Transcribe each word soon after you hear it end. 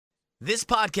This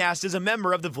podcast is a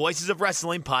member of the Voices of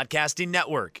Wrestling Podcasting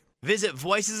Network. Visit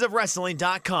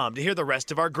voicesofwrestling.com to hear the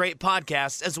rest of our great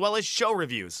podcasts, as well as show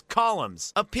reviews,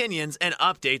 columns, opinions, and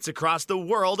updates across the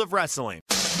world of wrestling.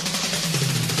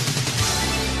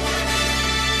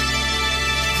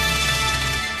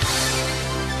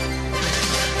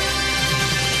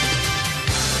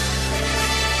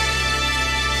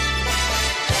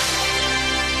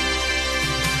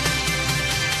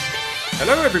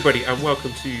 Hello everybody and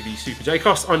welcome to the Super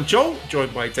J-Cast. I'm Joel,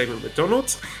 joined by Damon McDonald.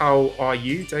 How are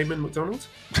you, Damon McDonald?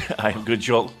 I'm good,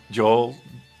 Joel. Joel,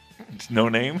 no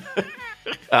name.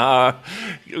 We're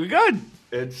good.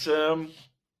 It's a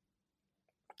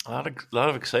lot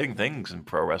of exciting things in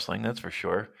pro wrestling, that's for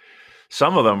sure.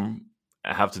 Some of them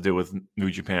have to do with New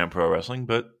Japan Pro Wrestling,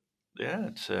 but yeah,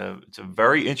 it's a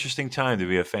very interesting time to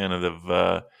be a fan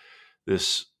of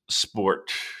this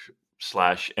sport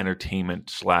 /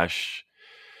 entertainment /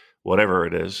 whatever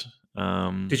it is.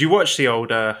 Did you watch the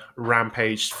old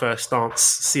Rampage First Dance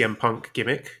CM Punk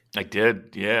gimmick? I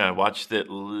did, yeah. I watched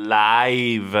it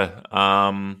live.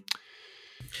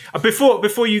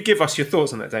 Before you give us your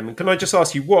thoughts on that, Damon, can I just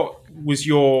ask you, what was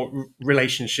your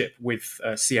relationship with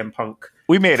CM Punk?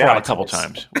 We made out a couple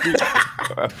times.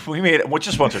 We made it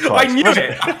just once or twice. I knew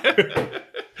it!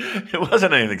 It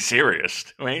wasn't anything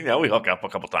serious. I mean, we hook up a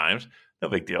couple times. No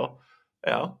big deal.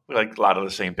 We like a lot of the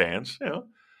same bands,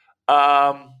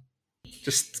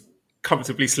 Just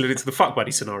comfortably slid into the fuck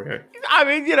buddy scenario. I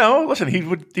mean, listen, he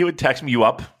would text me, "You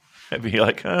up?" I'd be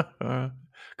like, come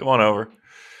on over.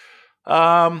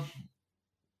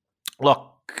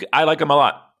 Look, I like him a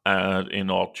lot. In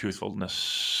all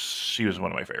truthfulness, he was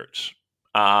one of my favorites,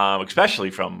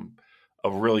 especially from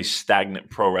a really stagnant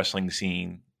pro wrestling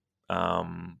scene.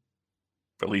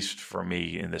 At least for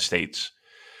me in the States,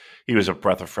 he was a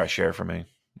breath of fresh air for me.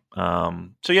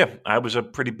 So yeah, I was a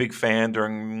pretty big fan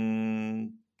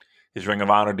during his Ring of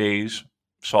Honor days.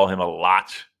 Saw him a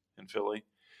lot in Philly.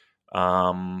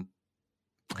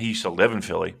 He used to live in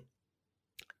Philly.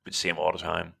 Would see him all the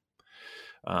time.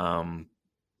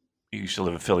 He used to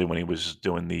live in Philly when he was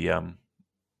doing the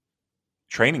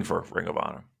training for Ring of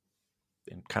Honor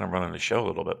and kind of running the show a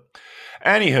little bit.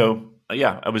 Anywho,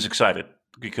 yeah, I was excited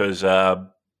because, man,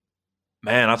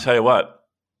 I'll tell you what.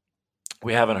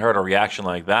 We haven't heard a reaction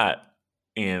like that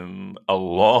in a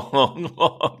long,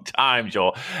 long time,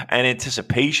 Joel. And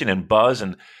anticipation and buzz.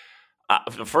 And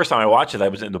the first time I watched it, I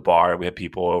was in the bar. We had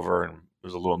people over, and it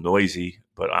was a little noisy.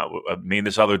 But me and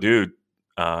this other dude,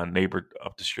 neighbor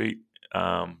up the street,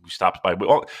 who stopped by.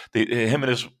 Him and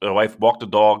his wife walked the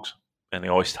dogs, and they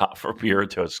always stop for a beer or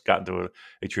two. It's gotten to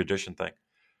a tradition thing.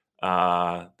 They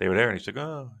were there, and he's like,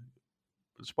 "Oh,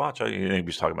 let's watch." And he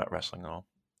was talking about wrestling and all,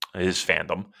 his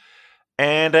fandom.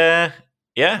 And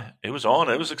yeah, it was on.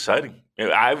 It was exciting.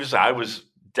 I was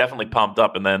definitely pumped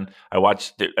up. And then I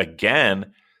watched it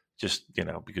again, just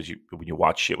because when you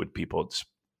watch shit with people,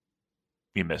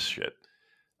 you miss shit.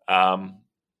 And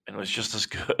it was just as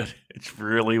good. It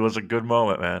really was a good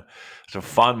moment, man. It's a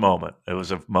fun moment. It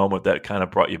was a moment that kind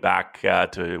of brought you back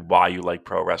to why you like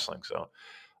pro wrestling. So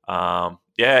yeah,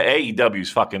 AEW's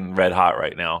fucking red hot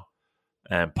right now,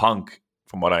 and Punk,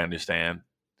 from what I understand,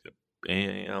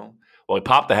 well, he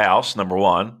popped the house, number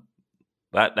one.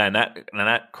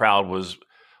 That crowd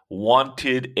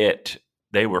wanted it.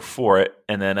 They were for it.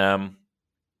 And then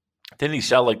didn't he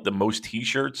sell like the most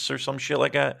T-shirts or some shit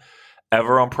like that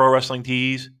ever on Pro Wrestling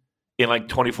Tees in like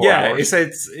 24 hours? Yeah,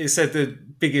 it said the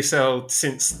biggest sell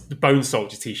since the Bone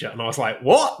Soldier T-shirt, and I was like,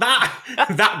 what?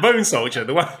 That Bone Soldier,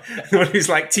 the one who's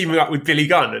like teaming up with Billy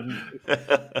Gunn,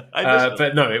 and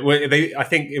but no, I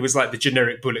think it was like the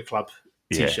generic Bullet Club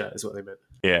T-shirt is what they meant.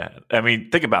 Yeah, I mean,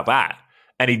 think about that.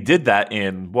 And he did that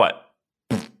in what,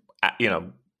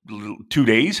 2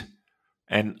 days,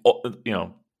 and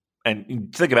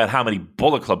and think about how many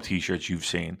Bullet Club T-shirts you've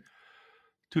seen.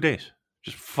 2 days,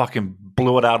 just fucking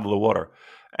blew it out of the water.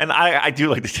 And I do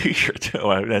like the T-shirt too.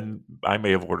 And I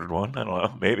may have ordered one. I don't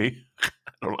know. Maybe. I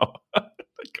don't know.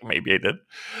 Maybe I did.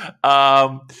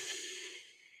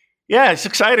 Yeah, it's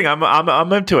exciting.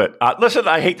 I'm into it. Listen,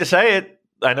 I hate to say it.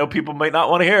 I know people might not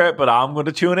want to hear it, but I'm going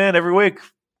to tune in every week.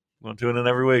 I'm going to tune in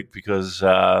every week because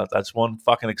that's one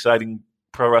fucking exciting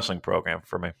pro wrestling program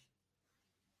for me.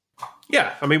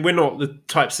 Yeah, I mean, we're not the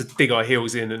types to dig our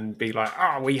heels in and be like,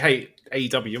 we hate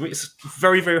AEW. I mean, it's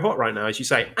very, very hot right now, as you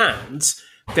say. And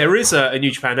there is a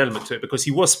New Japan element to it because he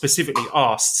was specifically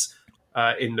asked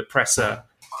in the presser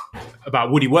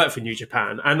would he work for New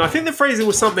Japan? And I think the phrasing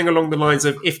was something along the lines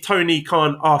of, if Tony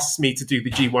Khan asks me to do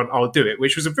the G1, I'll do it,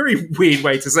 which was a very weird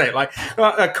way to say it. Like,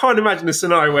 I can't imagine a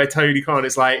scenario where Tony Khan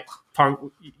is like,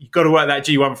 Punk, you've got to work that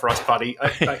G1 for us, buddy.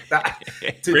 Like that,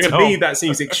 to me, that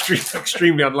seems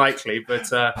extremely unlikely.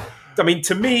 But I mean,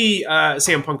 to me,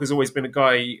 CM Punk has always been a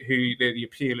guy who the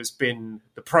appeal has been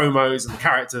the promos and the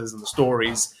characters and the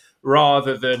stories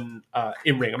rather than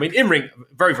in-ring. I mean, in-ring,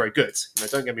 very, very good.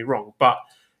 Don't get me wrong. But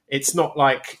it's not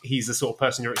like he's the sort of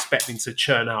person you're expecting to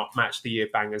churn out match of the year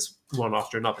bangers one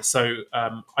after another. So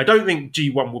I don't think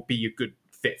G1 would be a good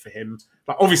fit for him.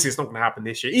 Like, obviously, it's not going to happen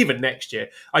this year, even next year.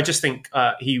 I just think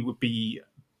he would be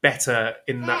better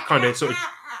in that kind of sort of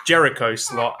Jericho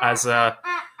slot as a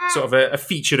sort of a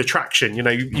featured attraction.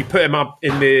 You put him up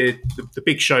in the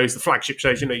big shows, the flagship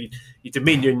shows, your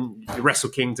Dominion, your Wrestle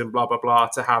Kingdom, blah, blah, blah,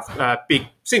 to have big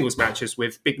singles matches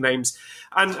with big names.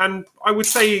 And I would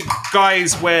say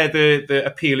guys where the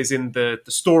appeal is in the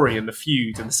story and the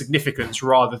feud and the significance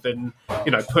rather than,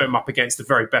 put him up against the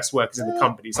very best workers in the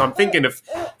company. So I'm thinking of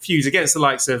feuds against the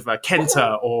likes of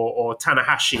Kenta or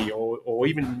Tanahashi or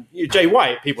even Jay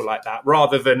White, people like that,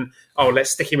 rather than, let's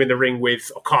stick him in the ring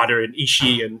with Okada and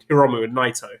Ishii and Hiromu and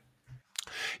Naito.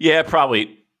 Yeah,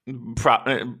 probably.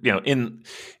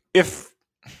 If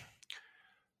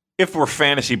we're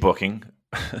fantasy booking,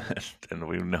 and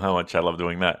we know how much I love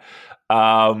doing that.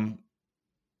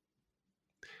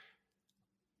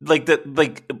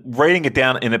 Like writing it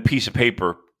down in a piece of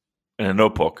paper in a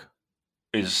notebook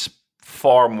is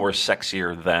far more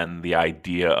sexier than the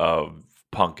idea of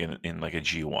Punk in like a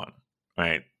G1,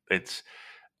 right? It's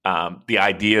the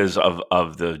ideas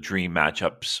of the dream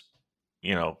matchups.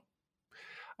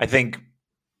 I think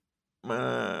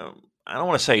I don't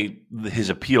want to say his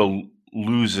appeal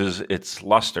loses its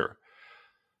luster,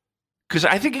 because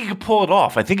I think he could pull it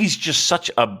off. I think he's just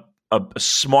such a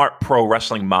smart pro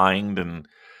wrestling mind, and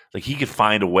like he could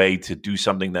find a way to do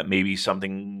something that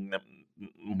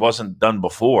wasn't done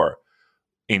before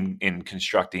in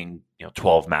constructing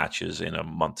 12 matches in a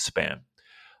month span.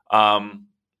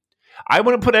 I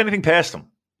wouldn't put anything past him,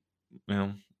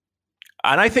 and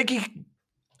I think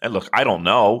and look, I don't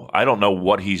know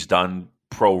what he's done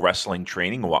pro wrestling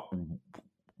training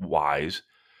wise.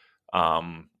 I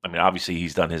mean, obviously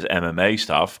he's done his MMA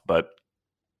stuff, but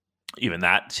even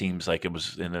that seems like it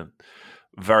was in a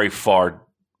very far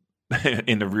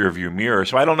in the rearview mirror.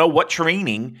 So I don't know what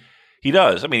training he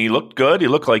does. I mean, he looked good. He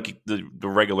looked like the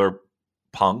regular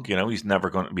Punk. He's never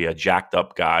going to be a jacked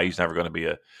up guy. He's never going to be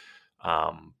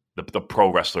the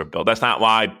pro wrestler build. That's not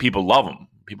why people love him.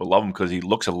 People love him because he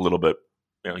looks a little bit.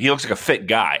 He looks like a fit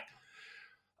guy.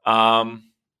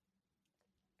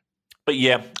 But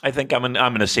yeah, I think I'm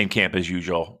in the same camp as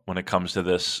usual when it comes to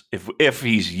this. If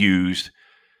he's used,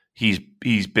 he's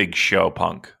big show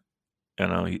Punk,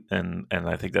 and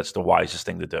I think that's the wisest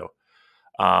thing to do.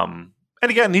 And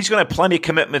again, he's going to have plenty of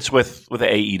commitments with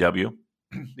AEW.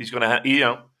 He's going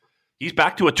to he's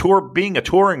back to being a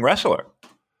touring wrestler,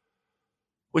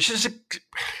 which is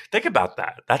think about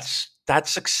that.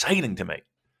 That's exciting to me.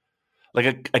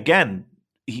 Like, again,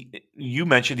 you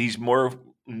mentioned he's more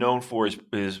known for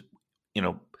his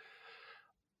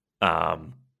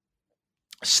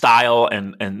style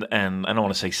and I don't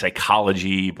want to say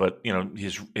psychology, but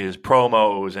his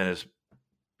promos and his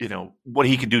what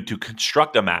he can do to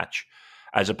construct a match,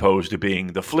 as opposed to being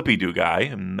the flippy-do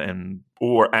guy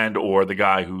or the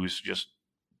guy who's just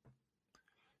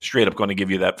straight up going to give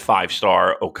you that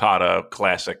 5-star Okada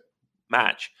classic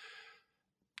match.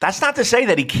 That's not to say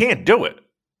that he can't do it.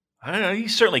 I don't know, he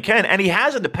certainly can, and he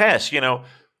has in the past.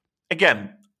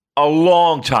 Again, a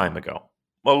long time ago,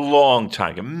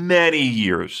 many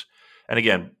years, and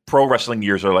again, pro wrestling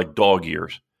years are like dog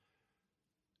years.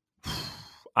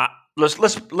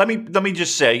 Let me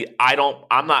just say,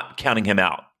 I'm not counting him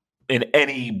out in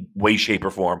any way, shape,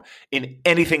 or form in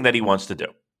anything that he wants to do.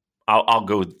 I'll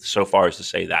go so far as to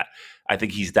say that I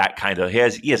think he's that kind of he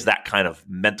has that kind of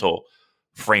mental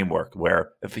framework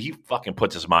where if he fucking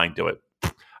puts his mind to it,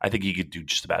 I think he could do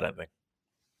just about anything.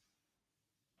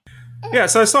 Yeah,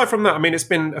 so aside from that, I mean, it's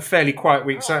been a fairly quiet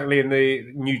week, certainly in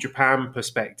the New Japan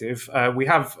perspective. We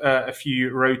have a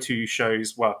few Road to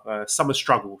shows, Summer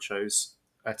Struggle shows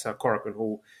at Korakuen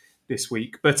Hall this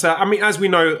week. But, I mean, as we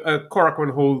know, a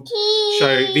Korakuen Hall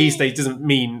show these days doesn't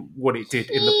mean what it did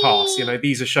in the past.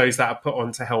 These are shows that are put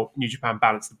on to help New Japan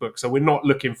balance the book. So we're not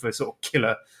looking for sort of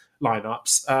killer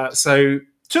lineups. So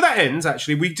to that end,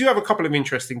 actually, we do have a couple of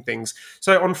interesting things.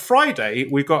 So on Friday,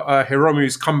 we've got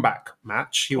Hiromu's comeback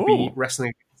match. He'll be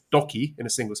wrestling Doki in a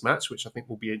singles match, which I think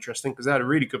will be interesting because they had a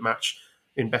really good match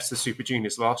in Best of Super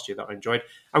Juniors last year that I enjoyed.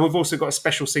 And we've also got a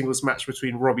special singles match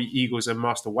between Robbie Eagles and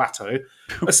Master Wato.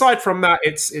 Aside from that,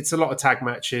 it's a lot of tag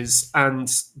matches. And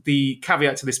the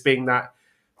caveat to this being that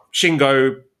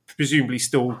Shingo, presumably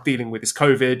still dealing with his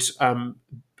COVID,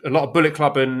 a lot of Bullet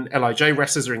Club and LIJ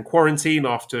wrestlers are in quarantine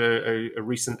after a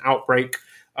recent outbreak.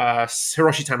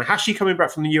 Hiroshi Tanahashi coming back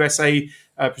from the USA,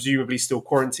 presumably still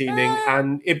quarantining.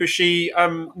 And Ibushi,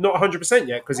 not 100%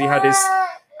 yet because he had his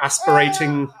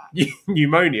aspirating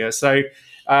pneumonia. So,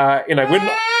 we're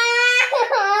not...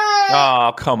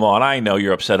 Oh, come on. I know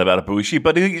you're upset about Ibushi,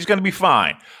 but he's going to be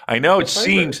fine. I know it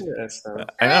seems...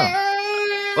 I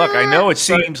know. Look, I know it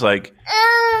seems like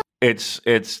it's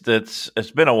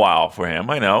been a while for him.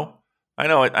 I know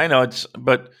it's,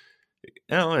 but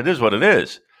it is what it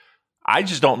is. I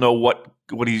just don't know what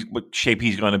shape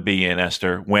he's going to be in,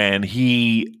 Esther, when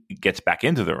he gets back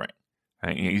into the ring.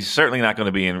 Right? He's certainly not going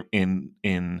to be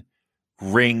in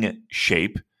ring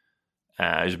shape.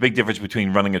 There's a big difference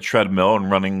between running a treadmill and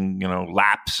running,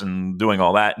 laps and doing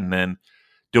all that, and then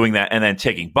doing that and then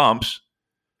taking bumps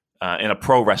in a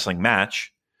pro wrestling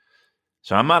match.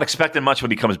 So I'm not expecting much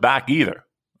when he comes back either.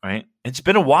 Right? It's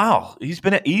been a while. He's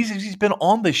been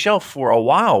on the shelf for a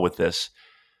while with this.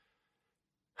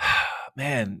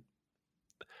 Man,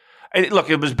 look,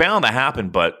 it was bound to happen,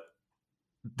 but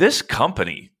this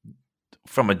company,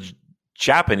 from a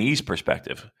Japanese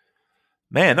perspective,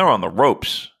 man, they're on the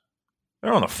ropes.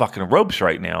 They're on the fucking ropes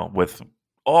right now with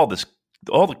all the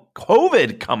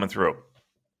COVID coming through.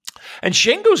 And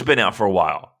Shingo's been out for a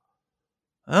while.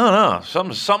 I don't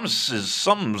know.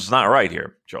 Something's not right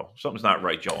here, Joel. Something's not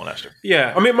right, Joel and Esther.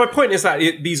 Yeah, I mean, my point is that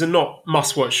these are not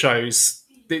must-watch shows.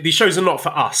 These shows are not for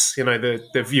us,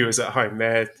 the viewers at home.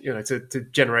 They're, to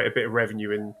generate a bit of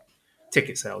revenue in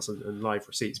ticket sales and live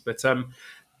receipts. But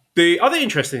the other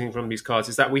interesting thing from these cards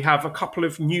is that we have a couple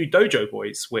of new Dojo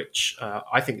Boys, which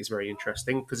I think is very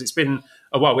interesting because it's been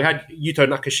a while. We had Yuto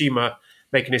Nakashima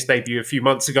making his debut a few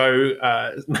months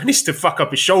ago, managed to fuck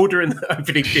up his shoulder in the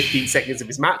opening 15 seconds of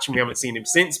his match, and we haven't seen him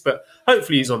since, but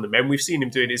hopefully he's on the mend. We've seen him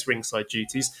doing his ringside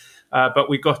duties. But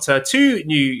we've got two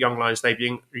new Young Lions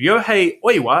debuting, Ryohei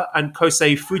Oiwa and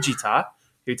Kosei Fujita,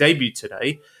 who debuted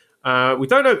today. We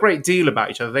don't know a great deal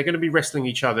about each other. They're going to be wrestling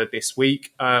each other this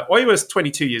week. Oiwa's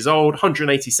 22 years old,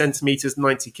 180 centimeters,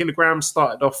 90 kilograms,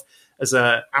 started off as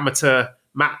an amateur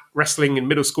mat wrestling in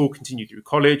middle school, continued through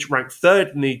college, ranked third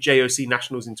in the JOC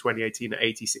Nationals in 2018 at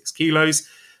 86 kilos,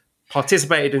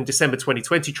 participated in December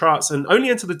 2020 charts and only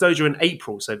entered the dojo in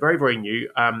April, so very, very new.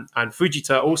 And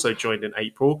Fujita also joined in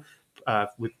April,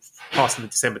 with passing the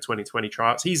December 2020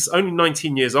 charts. He's only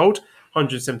 19 years old,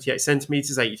 178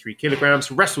 centimeters, 83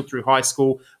 kilograms, wrestled through high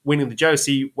school, winning the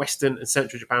JOC Western and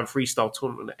Central Japan freestyle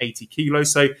tournament at 80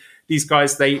 kilos. So these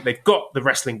guys, they've got the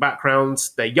wrestling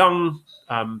backgrounds. They're young,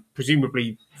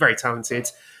 presumably very talented.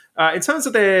 In terms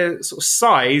of their sort of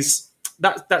size,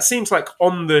 that seems like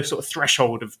on the sort of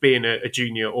threshold of being a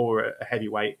junior or a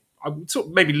heavyweight. I would sort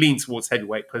of maybe lean towards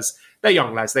heavyweight because they're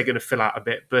young lads. They're going to fill out a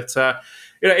bit. But,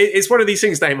 it's one of these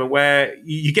things, Damon, where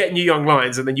you get new Young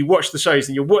Lions and then you watch the shows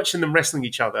and you're watching them wrestling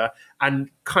each other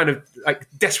and kind of like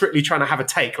desperately trying to have a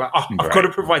take. Like, I've got to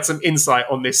provide some insight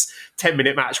on this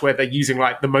 10-minute match where they're using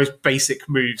like the most basic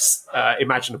moves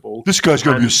imaginable. This guy's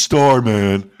going to be a star,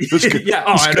 man.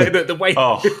 The way...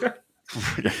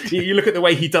 you look at the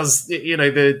way he does,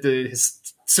 his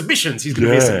submissions. He's going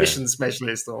to be a submission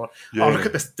specialist, or look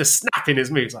at the snap in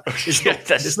his moves. Like,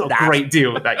 it's not a great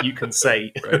deal that you can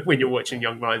say when you're watching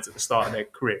Young Lions at the start of their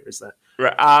career, is there?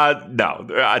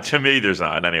 No, to me, there's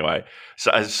not. Anyway,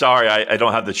 so sorry, I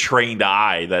don't have the trained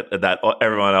eye that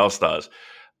everyone else does.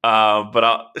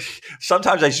 But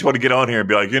sometimes I just want to get on here and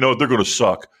be like, they're going to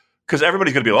suck. Because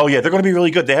everybody's going to be like, oh, yeah, they're going to be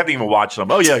really good. They haven't even watched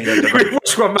them. Oh, yeah. We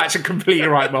watched one match and completely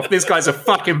write them off. This guy's a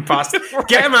fucking bust.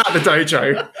 Get him out of the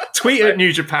dojo. Tweet at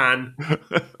New Japan.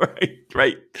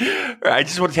 Right. I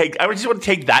just want to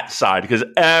take that side because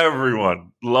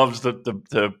everyone loves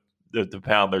to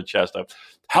pound their chest up.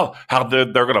 How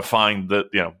they're going to find they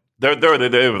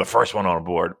were the first one on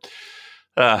board.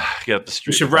 Get up the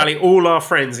street. We should rally all our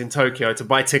friends in Tokyo to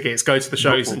buy tickets, go to the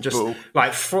shows, and just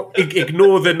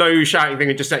ignore the no shouting thing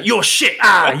and just say "you're shit,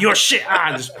 you're shit,"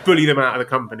 and just bully them out of the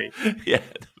company. Yeah,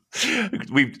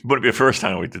 wouldn't be the first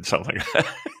time we did something like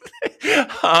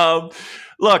that.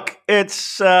 Look,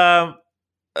 it's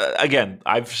again,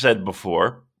 I've said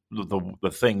before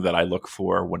the thing that I look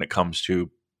for when it comes to,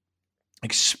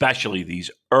 especially these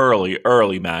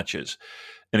early matches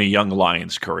in a Young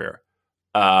Lions career.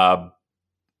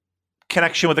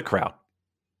 Connection with the crowd,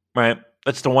 right?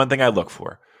 That's the one thing I look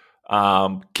for.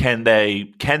 Can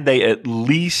they at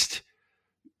least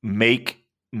make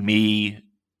me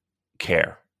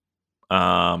care.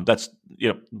 That's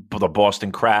the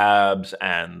Boston Crabs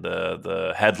and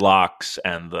the headlocks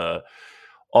and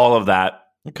all of that.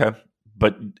 Okay,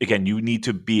 but again, you need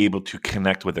to be able to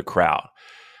connect with the crowd,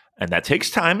 and that takes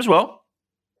time as well.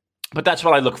 But that's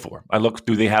what I look for.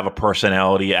 Do they have a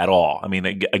personality at all? I mean,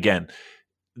 again,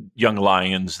 young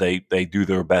Lions, they do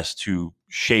their best to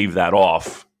shave that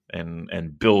off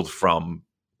and build from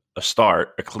a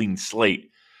clean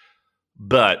slate.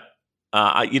 But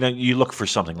you look for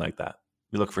something like that.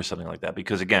 You look for something like that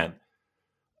because, again,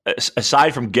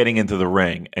 aside from getting into the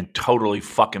ring and totally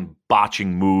fucking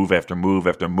botching move after move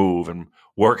after move and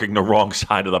working the wrong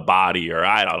side of the body, or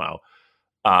I don't know,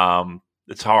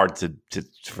 it's hard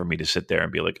for me to sit there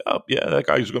and be like, oh yeah, that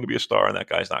guy's going to be a star and that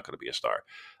guy's not going to be a star.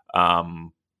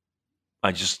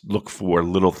 I just look for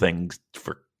little things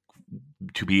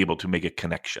to be able to make a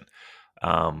connection.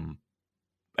 And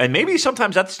maybe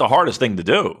sometimes that's the hardest thing to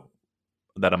do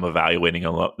that I'm evaluating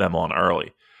them on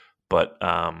early. But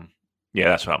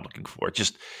that's what I'm looking for.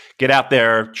 Just get out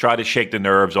there, try to shake the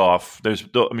nerves off.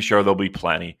 I'm sure there'll be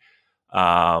plenty.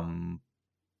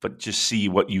 But just see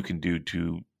what you can do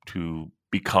to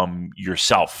become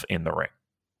yourself in the ring.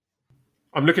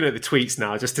 I'm looking at the tweets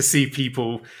now just to see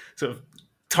people sort of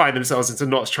tie themselves into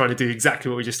knots trying to do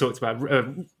exactly what we just talked about.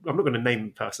 I'm not going to name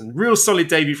the person. Real solid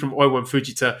debut from Oiwa and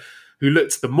Fujita, who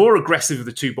looked the more aggressive of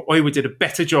the two, but Oiwa did a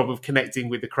better job of connecting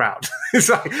with the crowd. It's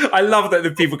like, I love that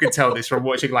the people can tell this from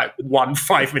watching like one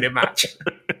 5-minute match.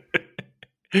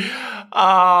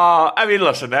 I mean,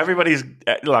 listen, everybody's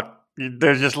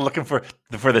they're just looking for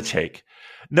the take.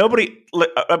 Nobody.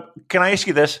 Can I ask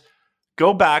you this?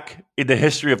 Go back in the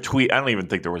history of tweet. I don't even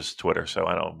think there was Twitter, so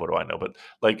I don't. What do I know? But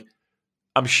like,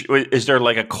 I'm sure. Is there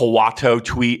like a Kawato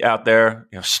tweet out there?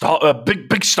 A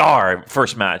big star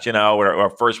first match, or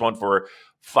first one for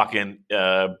fucking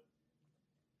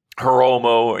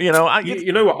Hiromu. You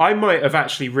know what? I might have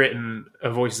actually written a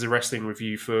Voices of Wrestling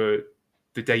review for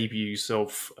the debuts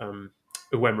of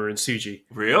Uemura and Tsuji.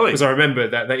 Really? Because I remember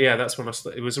that's when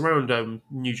it was around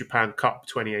New Japan Cup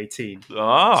 2018.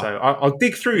 Oh, so I'll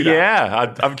dig through that.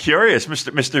 Yeah, I'm curious,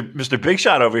 Mr. Big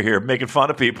Shot over here making fun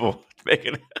of people.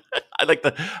 I like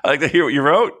to hear what you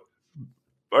wrote.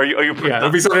 Are you? It'll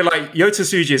be something like Yota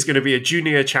Tsuji is going to be a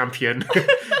junior champion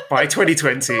by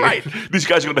 2020. Right. These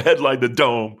guys are going to headline the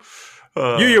Dome.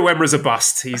 Yuya Uemura's a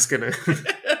bust. He's gonna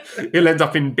he'll end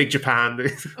up in Big Japan.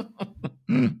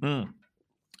 Mm-hmm.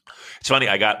 It's funny.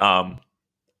 I got a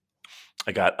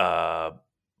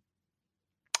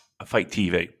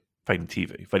Fighting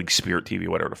Spirit TV,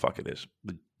 whatever the fuck it is,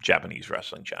 the Japanese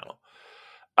wrestling channel.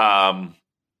 A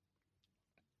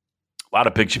lot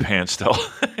of Big Japan still.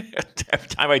 Every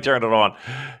time I turn it on,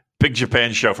 Big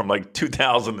Japan show from like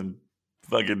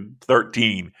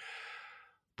 2013.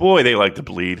 Boy, they like to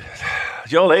bleed.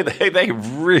 Joe, they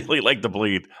really like to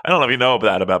bleed. I don't know if you know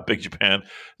about Big Japan.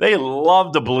 They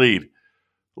love to bleed.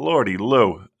 Lordy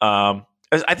Lou. I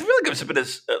feel like it's a bit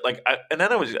of and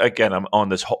then I'm on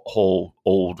this whole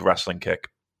old wrestling kick,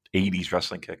 80s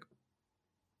wrestling kick.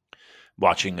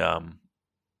 Watching, I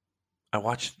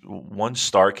watched one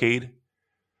Starrcade,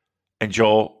 and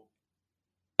Joel,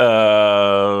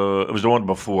 it was the one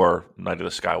before Night of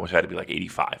the Sky, which had to be like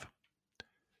 85.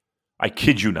 I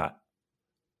kid you not.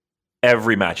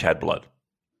 Every match had blood.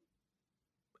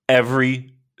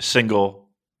 Every single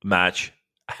match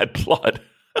had blood.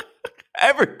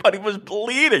 Everybody was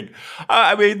bleeding.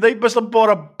 I mean, they must have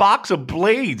bought a box of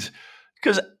blades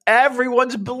because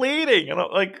everyone's bleeding.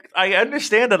 I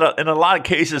understand that in a lot of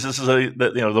cases, this is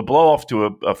the blow off to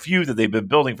a feud that they've been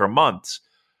building for months.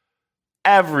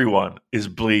 Everyone is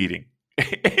bleeding.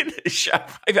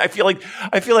 I feel like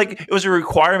it was a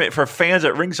requirement for fans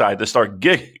at ringside to start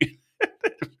gigging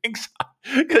because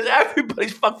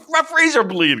referees are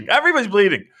bleeding. Everybody's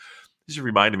bleeding. This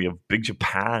reminded me of Big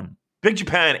Japan. Big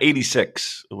Japan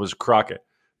 86. It was Crockett,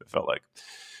 it felt like.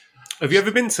 Have you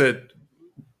ever been to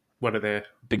one of their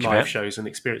Big live Japan shows and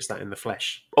experienced that in the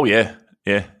flesh? Oh, yeah.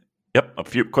 Yeah.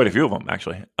 Yep. Quite a few of them,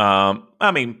 actually.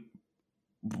 I mean,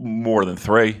 more than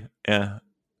 3. Yeah.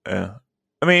 Yeah.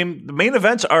 I mean, the main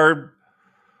events are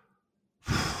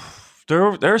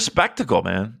they're a spectacle,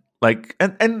 man. Like,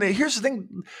 and here's the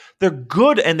thing. They're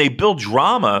good and they build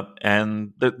drama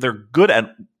and they're good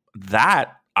at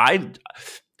that. I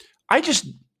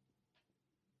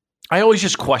always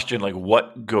just question like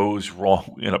what goes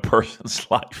wrong in a person's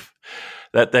life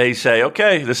that they say,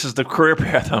 okay, this is the career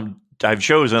path I've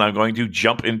chosen. I'm going to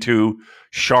jump into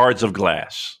shards of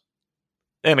glass.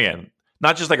 And again,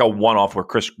 not just like a one-off where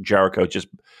Chris Jericho just,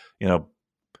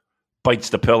 bites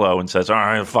the pillow and says, all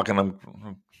right,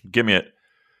 fucking give me it.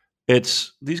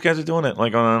 It's these guys are doing it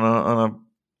like on a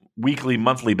weekly,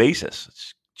 monthly basis.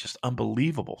 It's just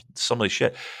unbelievable. Some of the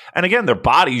shit. And again, their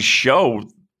bodies show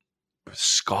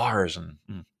scars. And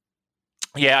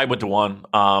yeah, I went to one.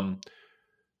 The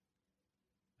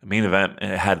main event,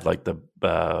 it had like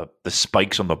the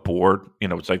spikes on the board.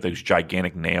 It's like those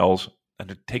gigantic nails, and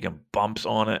they're taking bumps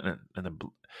on it. And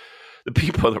the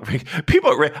people at the ring,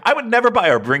 I would never buy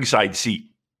a ringside seat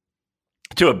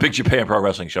to a Big Japan Pro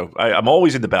Wrestling show. I'm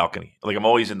always in the balcony. Like, I'm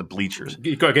always in the bleachers.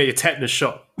 You've got to get your tetanus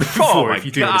shot before if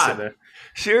you do want to sit there.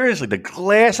 Seriously, the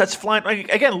glass that's flying.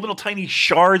 Like, again, little tiny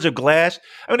shards of glass.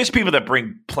 I mean, there's people that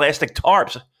bring plastic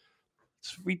tarps.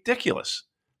 It's ridiculous.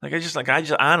 I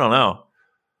don't know.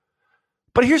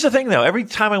 But here's the thing, though. Every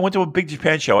time I went to a Big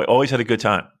Japan show, I always had a good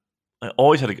time.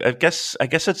 I guess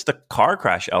it's the car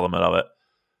crash element of it.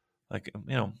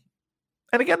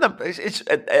 And again,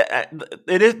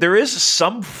 there is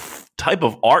some type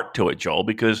of art to it, Joel,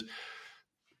 because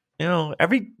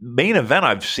every main event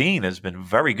I've seen has been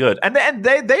very good, and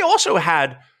they also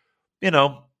had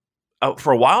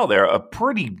for a while there a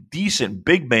pretty decent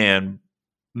big man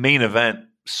main event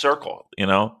circle,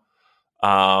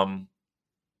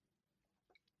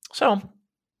 So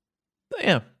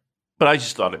yeah, but I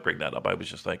just thought I'd bring that up. I was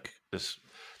just like this.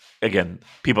 Again,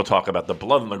 people talk about the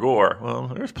blood and the gore. Well,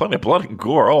 there's plenty of blood and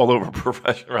gore all over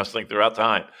professional wrestling throughout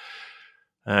time.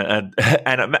 And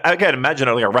again, imagine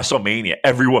like a WrestleMania,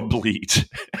 everyone bleeds.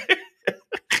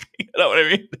 You know what I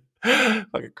mean?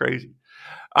 Fucking crazy.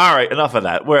 All right, enough of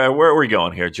that. Where are we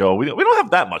going here, Joe? We don't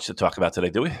have that much to talk about today,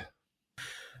 do we?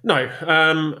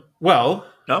 No. Well,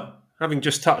 no? Having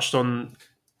just touched on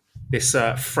this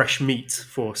fresh meat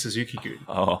for Suzuki-gun.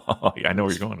 Oh, yeah, I know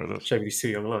where you're going with this. Show me these two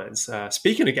young lions.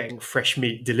 Speaking of getting fresh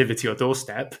meat delivered to your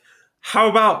doorstep, how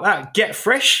about that? Get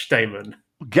fresh, Damon.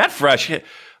 Get fresh.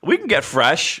 We can get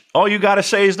fresh. All you got to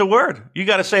say is the word. You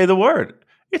got to say the word.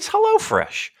 It's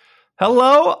HelloFresh.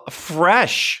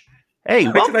 HelloFresh. Hey,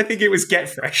 why did I think it was Get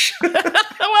Fresh? Well,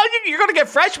 you're going to get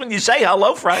fresh when you say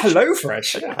HelloFresh.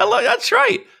 HelloFresh. Yeah. That's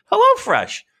right.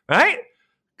 HelloFresh. Right?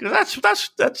 Because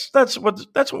that's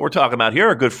what we're talking about here.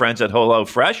 Our good friends at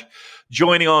HelloFresh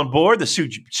joining on board the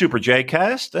Super J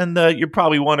Cast, and you're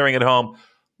probably wondering at home,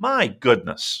 my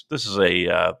goodness, this is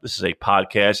a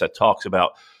podcast that talks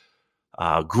about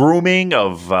grooming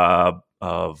of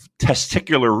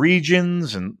testicular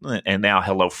regions, and now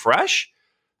HelloFresh.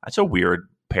 That's a weird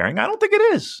pairing. I don't think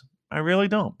it is. I really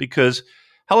don't, because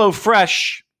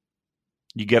HelloFresh,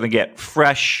 you're gonna get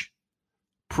fresh,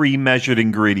 pre-measured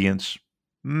ingredients,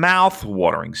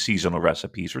 mouth-watering seasonal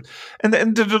recipes, and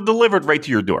they're delivered right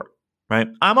to your door, right?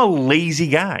 I'm a lazy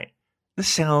guy. This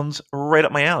sounds right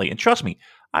up my alley. And trust me,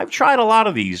 I've tried a lot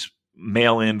of these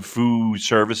mail-in food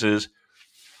services,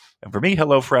 and for me,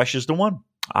 HelloFresh is the one.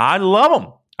 I love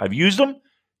them. I've used them,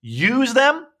 use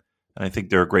them, and I think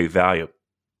they're a great value.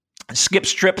 Skip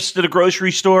trips to the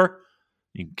grocery store.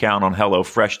 You can count on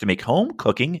HelloFresh to make home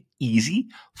cooking easy,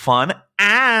 fun,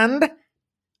 and,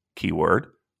 keyword,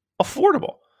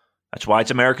 affordable. That's why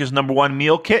it's America's #1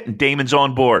 meal kit, and Damon's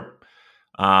on board.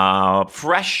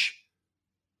 Fresh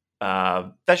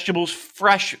vegetables,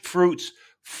 fresh fruits,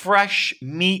 fresh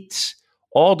meats,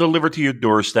 all delivered to your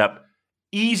doorstep.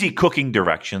 Easy cooking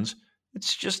directions.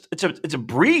 It's a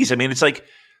breeze. I mean, it's like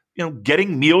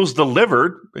getting meals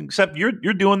delivered, except you're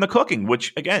doing the cooking,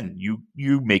 which again you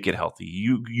make it healthy.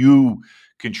 You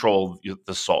control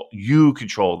the salt. You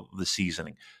control the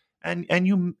seasoning. And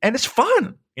it's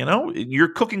fun, You're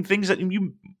cooking things that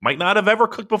you might not have ever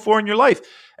cooked before in your life,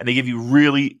 and they give you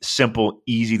really simple,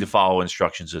 easy to follow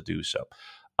instructions to do so.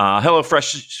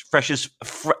 HelloFresh's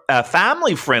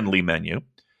family friendly menu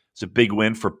is a big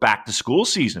win for back to school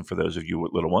season for those of you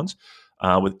with little ones,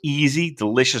 with easy,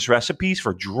 delicious recipes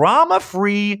for drama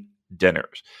free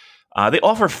dinners. They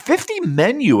offer 50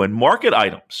 menu and market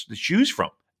items to choose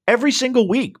from every single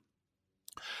week.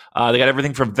 They got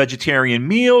everything from vegetarian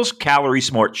meals,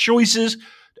 calorie-smart choices,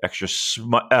 extra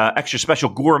special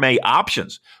gourmet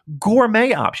options.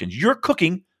 Gourmet options. You're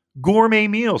cooking gourmet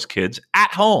meals, kids,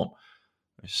 at home.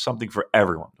 There's something for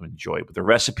everyone to enjoy, with the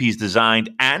recipes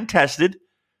designed and tested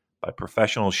by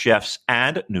professional chefs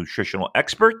and nutritional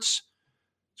experts.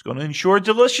 It's going to ensure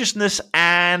deliciousness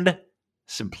and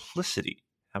simplicity.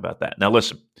 How about that? Now,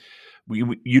 listen. We're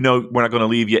not going to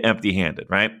leave you empty-handed,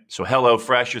 right? So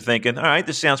HelloFresh, you're thinking, all right,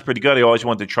 this sounds pretty good. I always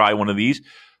wanted to try one of these.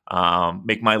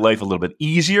 Make my life a little bit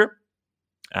easier.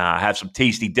 Have some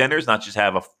tasty dinners, not just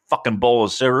have a fucking bowl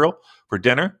of cereal for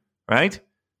dinner, right?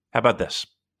 How about this?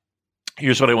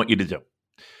 Here's what I want you to do.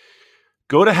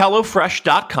 Go to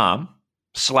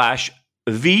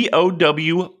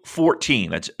HelloFresh.com/VOW14.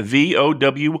 That's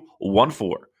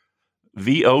VOW14.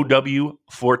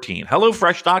 VOW14.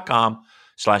 HelloFresh.com/VOW14.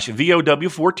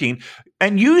 VOW14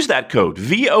 and use that code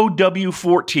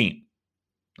VOW14.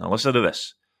 Now listen to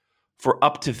this. For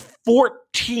up to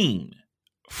 14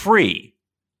 free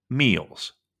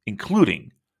meals,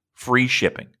 including free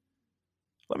shipping.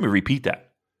 Let me repeat that.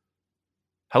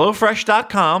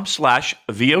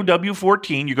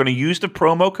 HelloFresh.com/VOW14. You're going to use the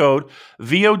promo code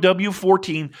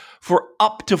VOW14 for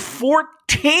up to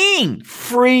 14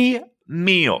 free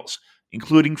meals,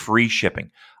 including free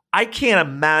shipping. I can't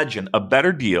imagine a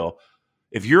better deal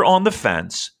if you're on the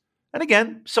fence. And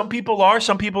again, some people are,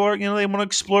 they want to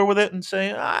explore with it and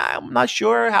say, I'm not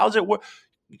sure. How's it work?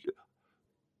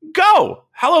 Go.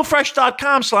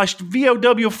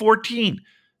 HelloFresh.com/VOW14.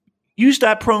 Use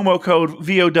that promo code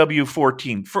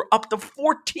VOW14 for up to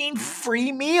 14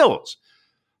 free meals.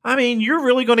 I mean, you're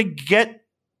really going to get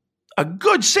a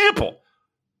good sample.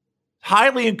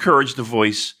 Highly encourage the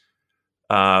voice.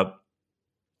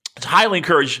 It's highly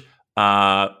encouraged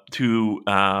for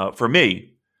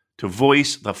me to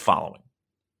voice the following.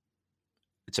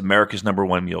 It's America's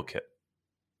 #1 meal kit.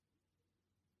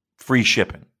 Free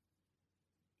shipping.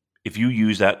 If you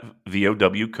use that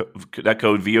that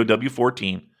code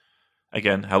VOW14,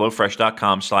 again,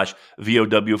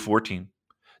 HelloFresh.com/VOW14.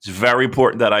 It's very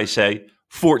important that I say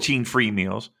 14 free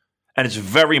meals. And it's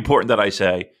very important that I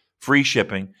say free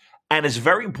shipping. And it's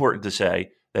very important to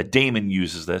say that Damon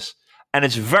uses this. And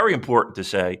it's very important to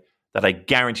say that I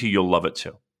guarantee you'll love it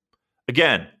too.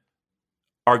 Again,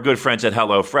 our good friends at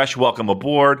HelloFresh, welcome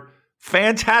aboard.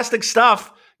 Fantastic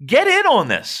stuff. Get in on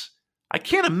this. I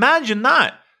can't imagine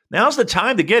not. Now's the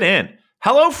time to get in.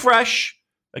 HelloFresh.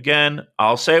 Again,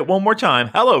 I'll say it one more time.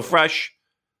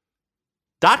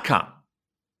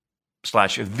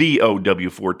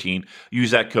 HelloFresh.com/VOW14.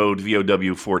 Use that code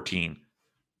VOW14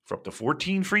 for up to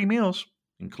 14 free meals,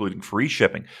 including free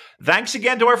shipping. Thanks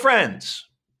again to our friends,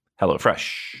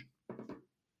 HelloFresh.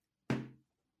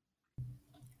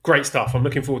 Great stuff. I'm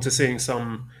looking forward to seeing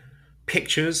some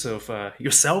pictures of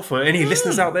yourself or any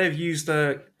listeners out there who've used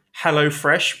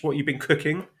HelloFresh, what you've been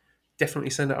cooking. Definitely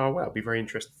send it our way. I'll be very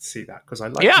interested to see that because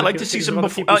I'd like to see some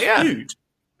before. Food.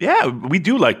 Yeah, we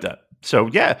do like that. So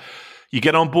yeah, you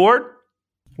get on board.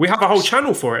 We have a whole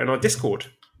channel for it in our Discord.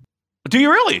 Do you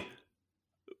really?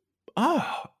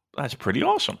 Oh, that's pretty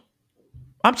awesome.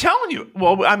 I'm telling you.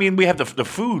 Well, I mean, we have the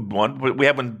food one, but we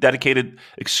have one dedicated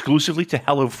exclusively to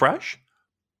HelloFresh.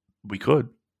 We could.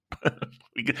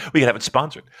 we could have it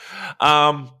sponsored.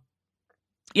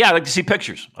 Yeah, I'd like to see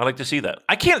pictures. I'd like to see that.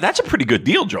 I can't. That's a pretty good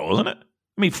deal, Joel, isn't it?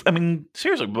 I mean,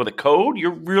 seriously, with a code,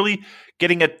 you're really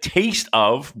getting a taste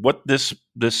of what this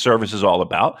service is all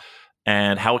about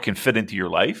and how it can fit into your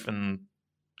life. And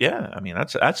yeah, I mean,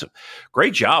 that's a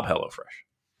great job, HelloFresh.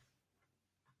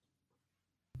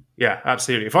 Yeah,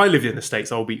 absolutely. If I lived in the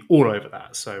States, I'll be all over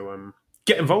that. So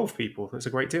get involved, people. That's a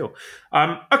great deal.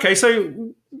 Okay,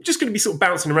 so just going to be sort of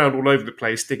bouncing around all over the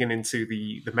place, digging into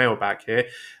the mailbag here.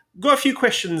 Got a few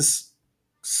questions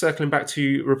circling back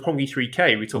to Roppongi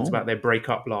 3K. We talked about their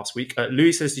breakup last week.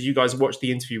 Louis says, did you guys watch the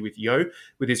interview with Yo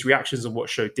with his reactions on what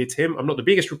show did to him? I'm not the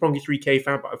biggest Roppongi 3K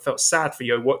fan, but I felt sad for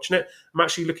Yo watching it. I'm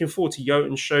actually looking forward to Yo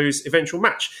and Show's eventual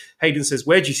match. Hayden says,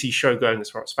 where do you see Show going as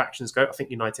far as factions go? I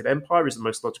think United Empire is the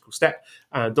most logical step.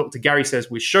 Dr. Gary says,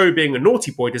 with Show being a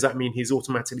naughty boy, does that mean he's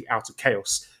automatically out of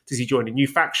Chaos? Does he join a new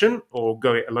faction or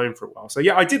go it alone for a while? So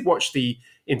yeah, I did watch the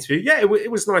interview. Yeah,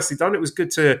 it was nicely done. It was good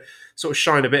to sort of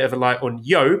shine a bit of a light on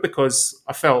Yo because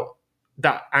I felt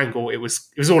that angle, it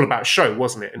was all about Show,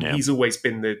 wasn't it? And he's always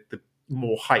been the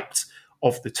more hyped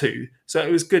of the two. So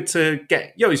it was good to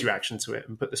get Yo's reaction to it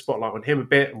and put the spotlight on him a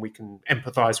bit, and we can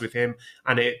empathize with him.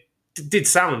 And it did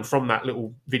sound from that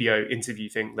little video interview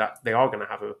thing that they are going to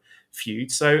have a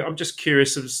feud. So I'm just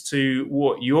curious as to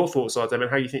what your thoughts are, Damon,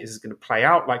 how you think this is going to play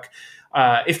out. Like,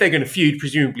 if they're going to feud,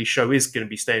 presumably Show is going to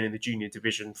be staying in the junior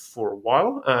division for a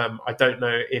while. I don't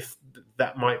know if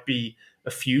that might be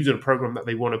a feud and a program that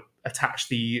they want to attach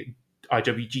the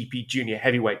IWGP Junior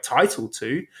Heavyweight title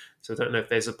to. So I don't know if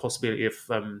there's a possibility of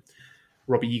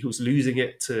Robbie Eagles losing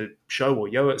it to Show or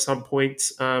Yo at some point.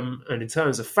 And in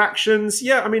terms of factions,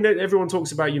 yeah, I mean, everyone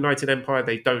talks about United Empire.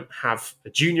 They don't have a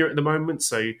junior at the moment,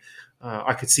 so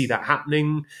I could see that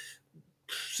happening.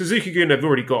 Suzuki-gun have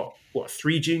already got,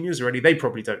 3 juniors already? They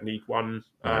probably don't need one.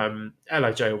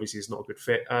 LIJ obviously is not a good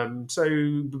fit.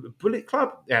 So Bullet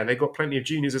Club, yeah, they've got plenty of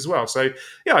juniors as well. So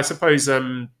yeah, I suppose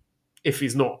if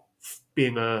he's not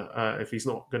going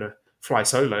to fly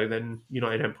solo, then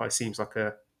United Empire seems like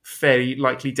a fairly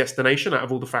likely destination out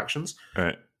of all the factions. All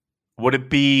right. Would it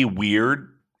be weird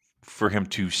for him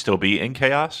to still be in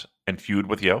Chaos and feud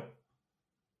with Yo?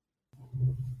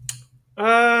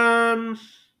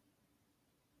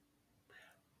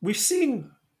 We've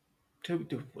seen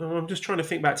I'm just trying to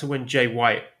think back to when Jay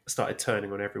White started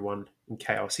turning on everyone in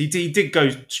Chaos. He did go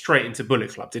straight into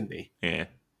Bullet Club, didn't he? Yeah.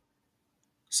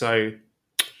 So,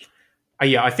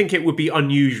 yeah, I think it would be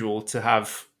unusual to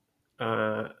have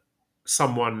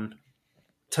someone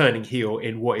turning heel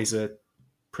in what is a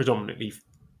predominantly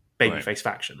babyface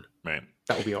faction. Right.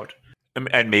 That would be odd.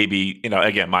 And maybe,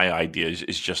 again, my idea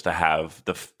is just to have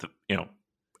the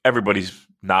everybody's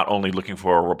not only looking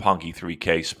for a Roppongi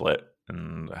 3K split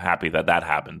and happy that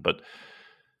happened, but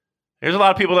there's a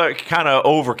lot of people that are kind of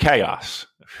over Chaos,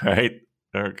 right?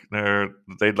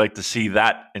 They'd like to see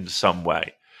that in some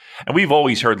way. And we've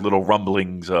always heard little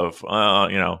rumblings of,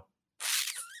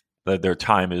 that their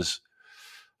time is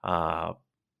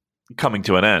coming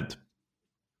to an end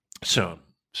soon.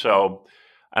 So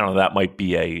I don't know. That might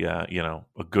be a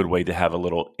good way to have a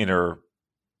little inner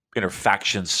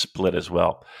faction split as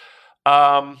well.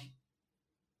 I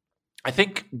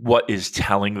think what is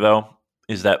telling though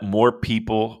is that more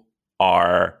people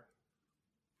are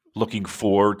looking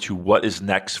forward to what is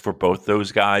next for both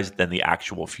those guys than the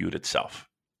actual feud itself.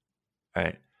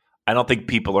 Right? I don't think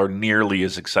people are nearly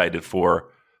as excited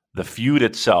for the feud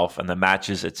itself and the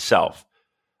matches itself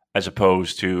as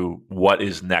opposed to what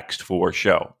is next for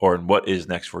Show or what is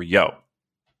next for Yo.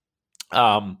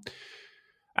 And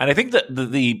I think that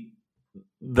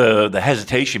the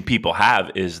hesitation people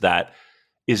have is that,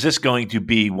 is this going to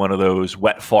be one of those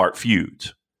wet fart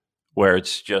feuds where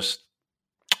it's just,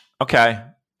 okay,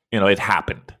 it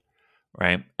happened,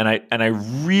 right? And I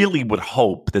really would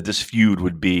hope that this feud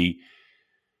would be,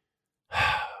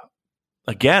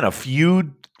 again, a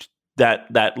feud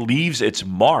that leaves its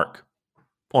mark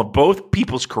on both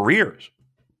people's careers.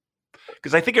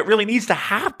 Because I think it really needs to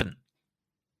happen.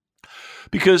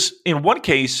 Because in one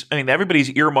case,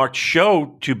 everybody's earmarked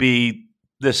Show to be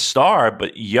this star,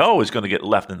 but Yo is going to get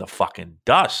left in the fucking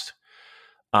dust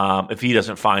if he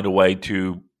doesn't find a way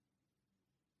to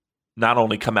not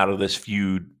only come out of this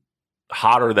feud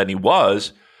hotter than he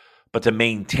was, but to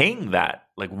maintain that.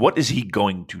 Like, what is he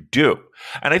going to do?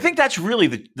 And I think that's really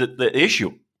the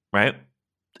issue, right?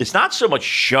 It's not so much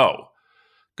Show,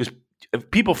 because if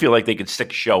people feel like they can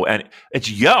stick Show, and it's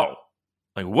Yo.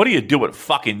 Like, what do you do with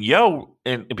fucking Yo?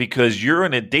 And because you're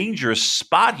in a dangerous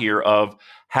spot here of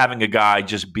having a guy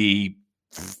just be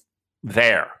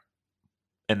there.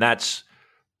 And that's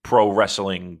pro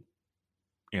wrestling,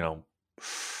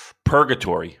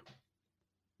 purgatory.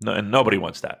 No, and nobody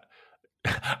wants that.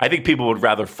 I think people would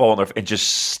rather fall in there and just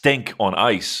stink on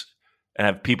ice and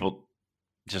have people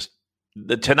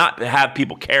to not have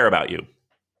people care about you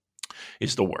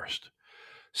is the worst.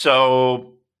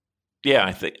 So, yeah,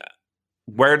 I think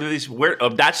but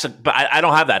I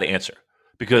don't have that answer,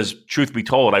 because truth be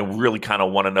told, I really kind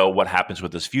of want to know what happens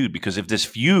with this feud, because if this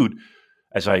feud,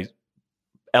 as I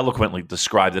eloquently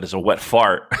described it as a wet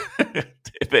fart,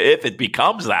 if it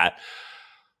becomes that,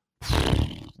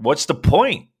 what's the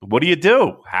point? What do you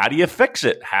do? How do you fix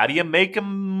it? How do you make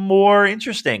them more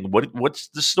interesting? What's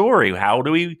the story?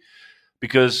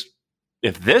 Because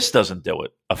if this doesn't do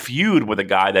it, a feud with a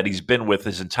guy that he's been with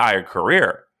his entire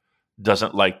career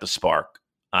doesn't light the spark,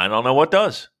 I don't know what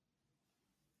does.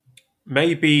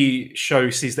 Maybe Show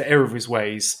sees the error of his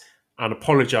ways and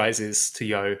apologizes to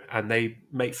Yo, and they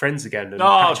make friends again. And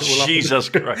oh, Jesus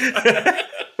Christ.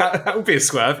 That would be a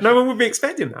swerve. No one would be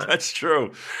expecting that. That's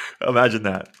true. Imagine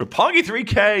that. Roppongi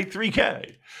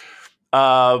 3K.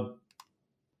 I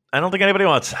don't think anybody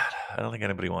wants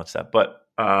that. But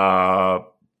to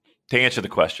answer the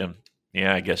question,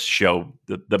 yeah, I guess Show,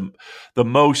 the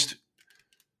most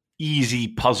easy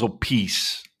puzzle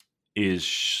piece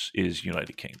is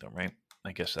United Kingdom, right?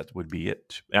 I guess that would be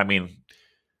it.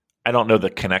 I don't know the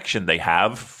connection they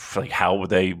have. Like, how would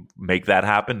they make that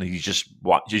happen? He just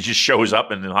shows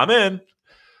up and I'm in.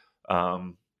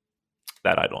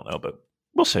 That I don't know, but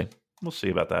we'll see. We'll see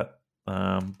about that.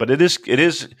 But it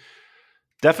is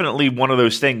definitely one of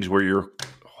those things where you're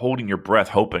holding your breath,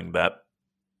 hoping that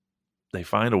they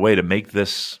find a way to make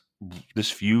this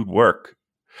feud work.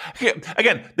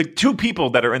 Again, the two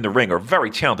people that are in the ring are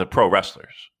very talented pro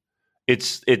wrestlers.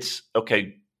 It's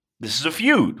okay. This is a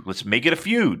feud. Let's make it a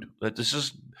feud.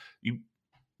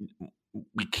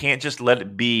 We can't just let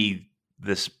it be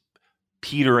this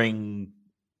petering,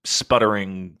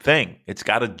 sputtering thing. It's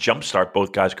got to jumpstart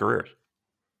both guys' careers.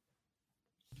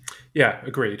 Yeah,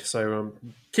 agreed. So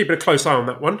keeping a close eye on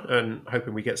that one and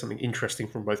hoping we get something interesting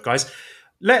from both guys.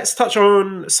 Let's touch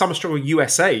on Summer Struggle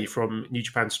USA from New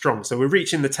Japan Strong. So we're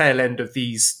reaching the tail end of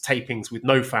these tapings with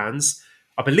no fans.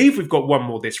 I believe we've got one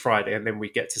more this Friday, and then we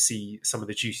get to see some of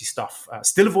the juicy stuff.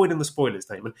 Still avoiding the spoilers,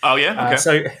 Damon. Oh, yeah? Okay.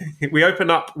 So we open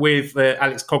up with the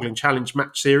Alex Coughlin Challenge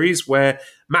match series, where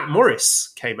Matt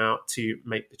Morris came out to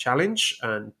make the challenge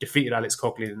and defeated Alex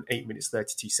Coughlin in 8 minutes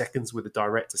 32 seconds with a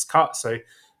director's cut. So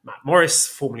Matt Morris,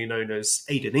 formerly known as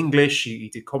Aiden English, he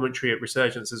did commentary at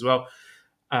Resurgence as well.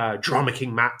 Drama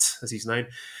King Matt, as he's known.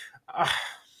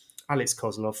 Alex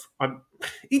Kozlov,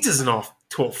 he doesn't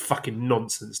talk fucking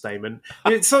nonsense, Damon.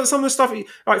 Some of the stuff,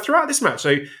 throughout this match,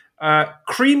 so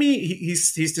creamy,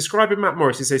 he's describing Matt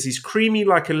Morris. He says he's creamy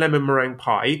like a lemon meringue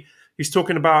pie. He's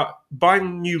talking about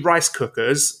buying new rice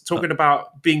cookers, talking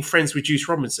about being friends with Juice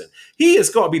Robinson. He has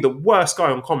got to be the worst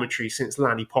guy on commentary since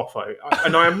Lanny Poffo.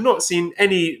 And I have not seen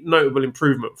any notable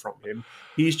improvement from him.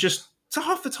 He's just, so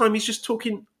half the time, he's just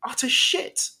talking utter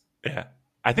shit. Yeah.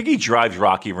 I think he drives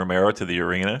Rocky Romero to the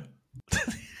arena.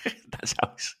 That's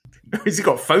how he's... Has he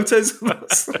got photos? Lanny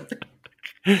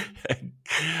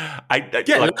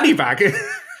back.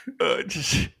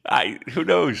 Who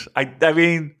knows? I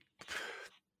mean,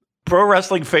 pro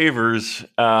wrestling favors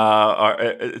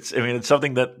it's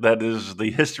something that is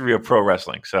the history of pro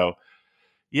wrestling. So,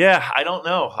 yeah, I don't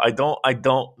know. I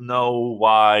don't know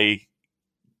why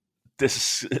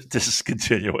this is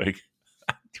continuing.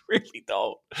 I really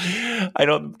don't. I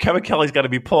don't. Kevin Kelly's got to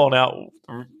be pulling out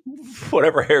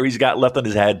whatever hair he's got left on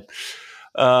his head.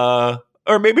 Or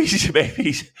maybe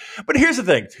he's. But here's the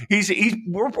thing: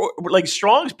 we're like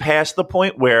Strong's past the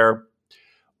point where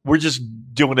we're just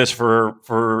doing this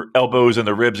for elbows and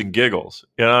the ribs and giggles.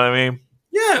 You know what I mean?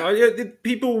 Yeah,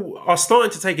 people are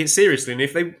starting to take it seriously, and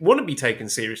if they want to be taken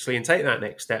seriously and take that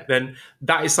next step, then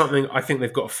that is something I think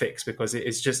they've got to fix, because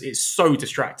it's so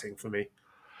distracting for me.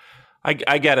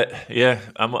 I get it. Yeah,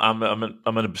 I'm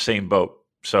in the same boat.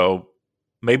 So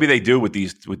maybe they do with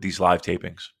these live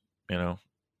tapings. You know,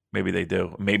 maybe they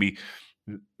do. Maybe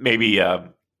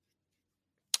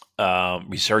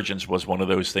Resurgence was one of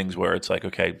those things where it's like,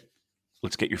 okay,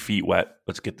 let's get your feet wet.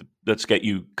 Let's get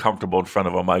you comfortable in front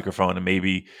of a microphone, and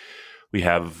maybe we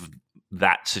have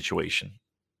that situation.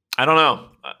 I don't know,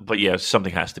 but yeah,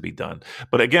 something has to be done.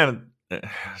 But again,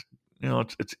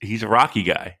 he's a Rocky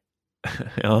guy.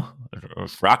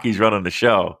 If Rocky's running the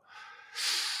show,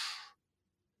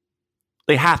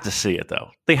 they have to see it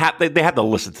though. They have to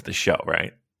listen to the show,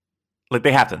 right? Like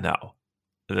they have to know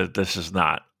that this is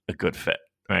not a good fit,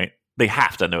 right? They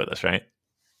have to know this, right?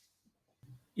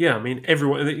 Yeah, I mean,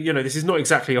 everyone. This is not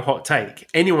exactly a hot take.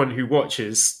 Anyone who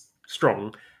watches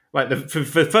Strong, like for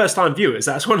first-time viewers,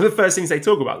 that's one of the first things they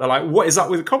talk about. They're like, "What is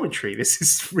up with the commentary? This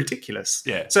is ridiculous."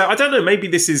 Yeah. So I don't know. Maybe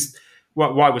this is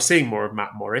why we're seeing more of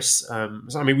Matt Morris.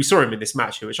 We saw him in this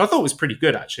match here, which I thought was pretty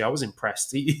good, actually. I was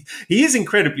impressed. He is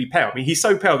incredibly pale. I mean, he's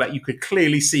so pale that you could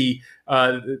clearly see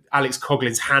Alex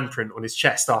Coughlin's handprint on his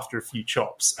chest after a few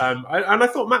chops. And I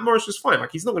thought Matt Morris was fine.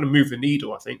 Like, he's not going to move the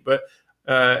needle, I think, but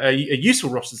a useful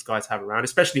roster's guy to have around,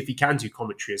 especially if he can do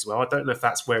commentary as well. I don't know if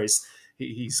that's where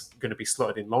he's going to be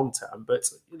slotted in long term, but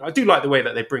I do like the way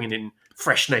that they're bringing in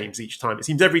fresh names each time. It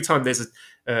seems every time there's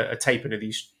a taping of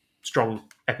these Strong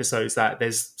episodes that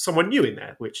there's someone new in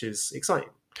there, which is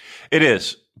exciting. It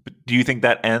is. But do you think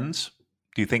that ends?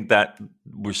 Do you think that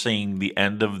we're seeing the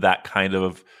end of that kind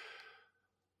of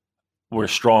where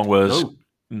Strong was?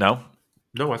 No,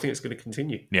 I think it's going to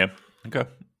continue. Yeah. Okay.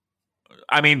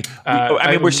 I mean,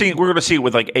 we're going to see it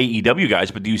with like AEW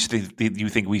guys, but do you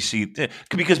think we see,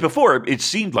 because before it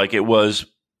seemed like it was,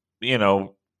 the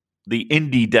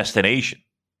indie destination.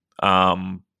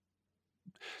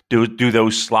 Do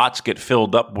those slots get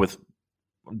filled up with,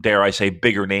 dare I say,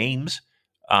 bigger names,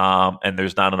 and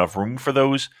there's not enough room for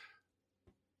those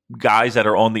guys that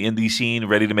are on the indie scene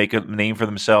ready to make a name for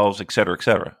themselves, et cetera, et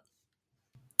cetera?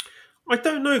 I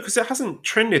don't know, because it hasn't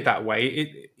trended that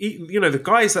way. The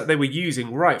guys that they were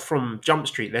using right from Jump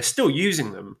Street, they're still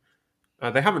using them.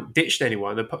 They haven't ditched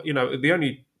anyone. The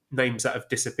only names that have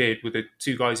disappeared were the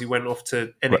two guys who went off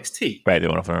to NXT. Right, they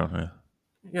went off their own, yeah.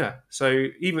 Yeah, so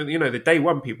even, the day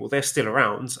one people, they're still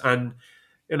around. And,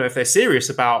 if they're serious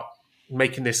about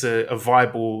making this a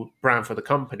viable brand for the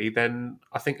company, then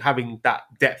I think having that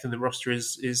depth in the roster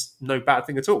is no bad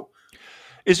thing at all.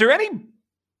 Is there any,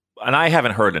 and I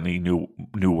haven't heard any new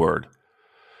word,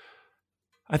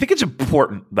 I think it's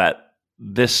important that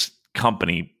this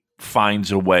company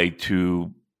finds a way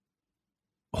to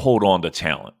hold on to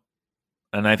talent.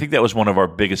 And I think that was one of our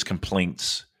biggest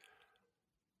complaints,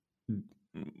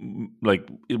 like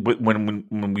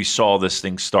when we saw this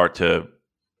thing start to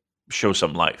show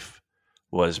some life,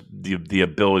 was the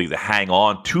ability to hang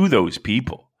on to those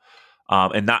people,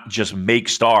 and not just make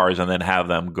stars and then have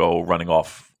them go running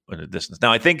off in the distance.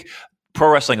 Now, I think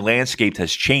pro wrestling landscape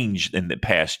has changed in the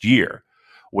past year,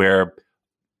 where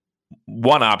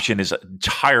one option is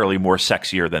entirely more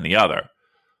sexier than the other.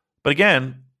 But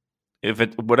again, if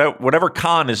it whatever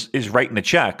Khan is writing the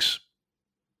checks,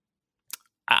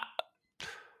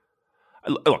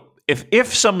 look,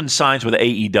 if someone signs with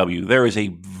AEW, there is a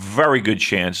very good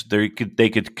chance they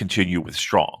could continue with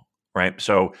Strong, right?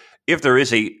 So if there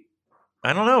is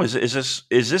I don't know, is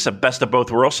this a best of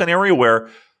both worlds scenario where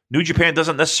New Japan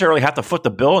doesn't necessarily have to foot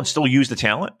the bill and still use the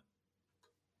talent?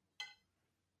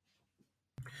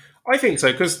 I think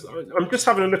so, because I'm just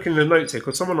having a look in the notes here,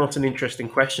 because someone asked an interesting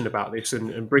question about this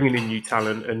and bringing in new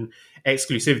talent and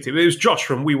exclusivity. It was Josh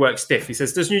from We Work Stiff. He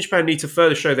says, does New Japan need to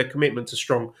further show their commitment to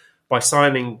Strong by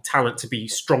signing talent to be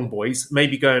Strong Boys,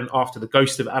 maybe going after the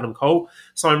ghost of Adam Cole,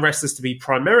 sign wrestlers to be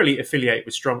primarily affiliated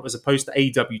with Strong as opposed to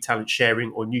AEW talent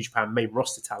sharing or New Japan main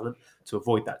roster talent to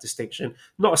avoid that distinction?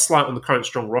 Not a slight on the current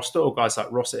Strong roster or guys like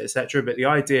Rossett, etc., but the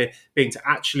idea being to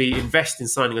actually invest in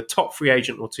signing a top free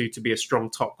agent or two to be a Strong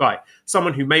top guy,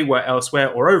 someone who may work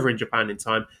elsewhere or over in Japan in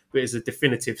time, but is a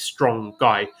definitive Strong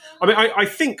guy. I mean, I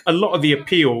think a lot of the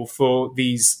appeal for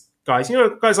these guys,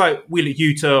 guys like Wheeler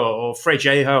Yuta or Fred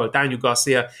Yeager or Daniel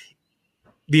Garcia,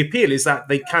 the appeal is that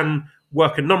they can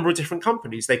work a number of different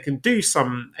companies. They can do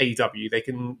some AEW, they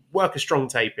can work a Strong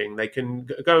taping, they can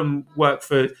go and work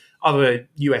for other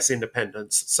US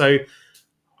independents. So,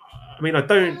 I mean, I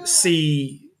don't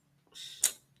see...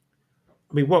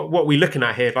 I mean, what are we looking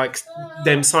at here? Like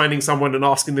them signing someone and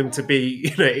asking them to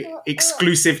be,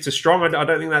 exclusive to Strong? I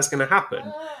don't think that's going to happen.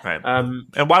 Right.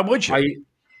 And why would you?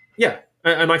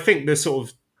 And I think the sort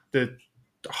of the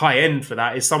high end for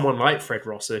that is someone like Fred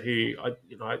Rosser, who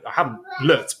I haven't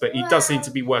looked, but he does seem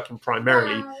to be working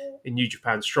primarily in New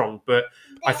Japan Strong. But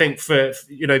I think for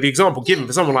the example given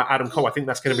for someone like Adam Cole, I think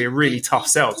that's going to be a really tough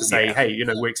sell to say, hey,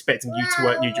 we're expecting you to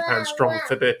work New Japan Strong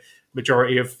for the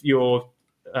majority of your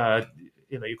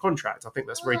your contract. I think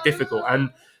that's very difficult, and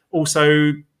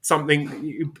also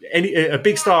a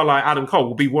big star like Adam Cole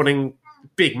will be wanting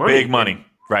big money. Big money.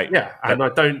 Right. Yeah, and I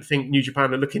don't think New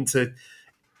Japan are looking to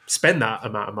spend that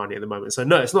amount of money at the moment. So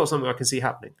no, it's not something I can see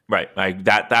happening. Right. I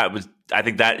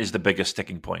think that is the biggest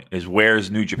sticking point, is where's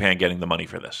New Japan getting the money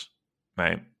for this?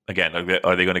 Right. Again,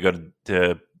 are they going to go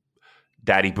to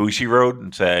Daddy Bushi Road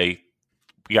and say,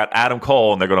 we got Adam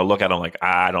Cole, and they're going to look at him like,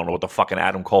 I don't know what the fucking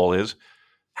Adam Cole is.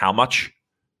 How much?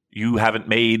 You haven't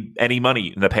made any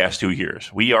money in the past 2 years.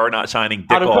 We are not signing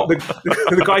Dick Cole.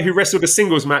 The guy who wrestled a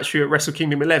singles match here at Wrestle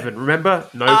Kingdom 11. Remember?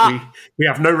 No, we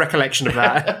have no recollection of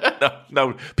that.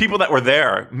 no, people that were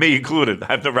there, me included,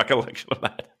 I have no recollection of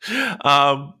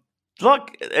that.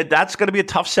 Look, that's going to be a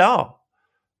tough sell,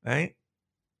 right?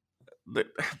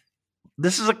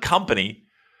 This is a company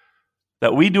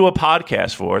that we do a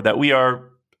podcast for, that we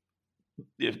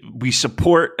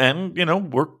support,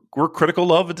 and we're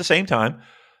critical of at the same time.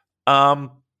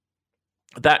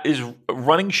 That is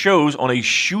running shows on a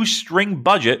shoestring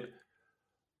budget,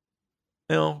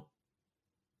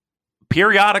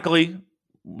 periodically,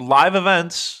 live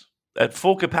events at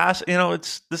full capacity.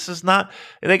 This is not,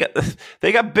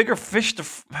 they got bigger fish to,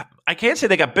 I can't say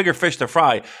they got bigger fish to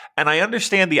fry. And I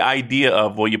understand the idea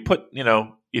of, well, you put,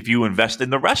 if you invest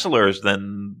in the wrestlers,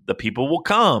 then the people will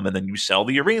come, and then you sell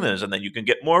the arenas, and then you can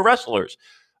get more wrestlers.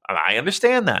 I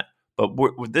understand that. But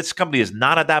this company is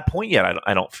not at that point yet,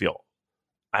 I don't feel.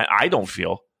 I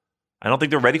don't think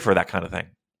they're ready for that kind of thing.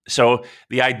 So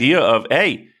the idea of,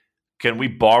 hey, can we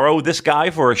borrow this guy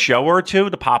for a show or two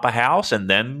to pop a house and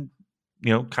then,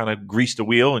 kind of grease the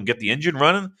wheel and get the engine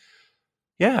running?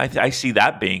 Yeah, I see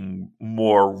that being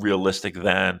more realistic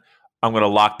than I'm going to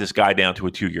lock this guy down to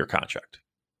a 2-year contract.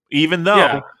 Even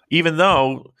though,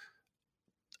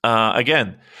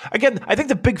 again, I think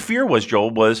the big fear was,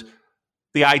 Joel, was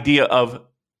the idea of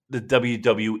the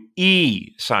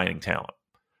WWE signing talent.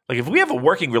 Like, if we have a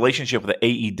working relationship with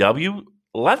the AEW,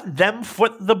 let them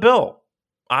foot the bill.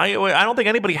 I don't think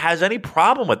anybody has any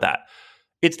problem with that.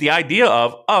 It's the idea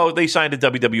of, they signed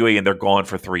to WWE and they're gone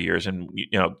for 3 years, and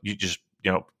you just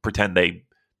pretend they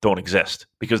don't exist,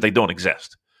 because they don't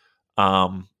exist.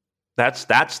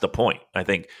 That's the point, I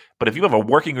think. But if you have a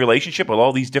working relationship with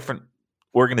all these different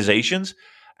organizations,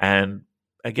 and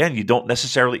again, you don't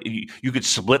necessarily, you could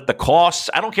split the costs.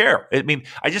 I don't care. I mean,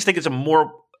 I just think it's a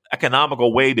more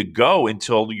economical way to go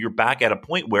until you're back at a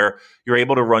point where you're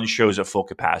able to run shows at full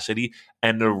capacity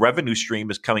and the revenue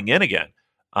stream is coming in again.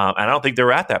 And I don't think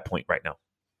they're at that point right now.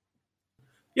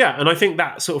 Yeah, and I think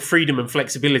that sort of freedom and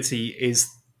flexibility is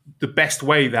the best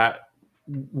way that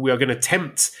we are going to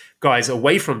tempt guys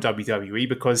away from WWE,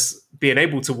 because being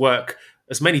able to work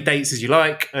as many dates as you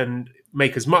like and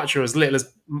make as much or as little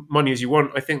as money as you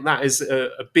want, I think that is a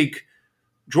big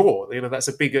draw. That's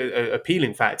a big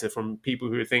appealing factor from people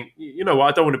who think, I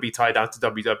don't want to be tied down to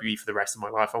WWE for the rest of my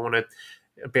life. I want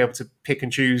to be able to pick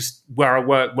and choose where I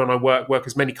work, when I work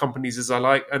as many companies as I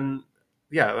like. And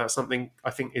yeah, that's something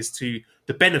I think is to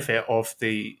the benefit of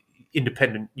the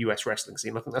independent US wrestling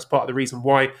scene. I think that's part of the reason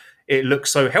why it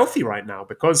looks so healthy right now,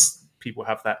 because people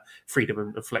have that freedom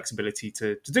and flexibility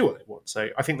to do what they want. So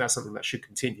I think that's something that should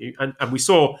continue. And we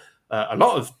saw a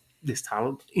lot of this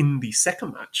talent in the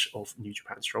second match of New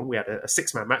Japan Strong. We had a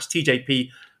 6-man match. TJP,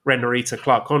 Ren Narita,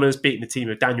 Clark Connors beating the team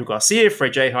of Daniel Garcia,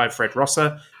 Fred Yehi, and Fred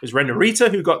Rosser. It was Ren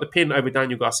Narita who got the pin over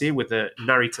Daniel Garcia with the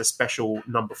Narita special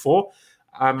number 4.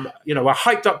 I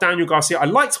hyped up Daniel Garcia. I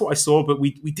liked what I saw, but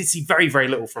we did see very, very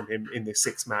little from him in this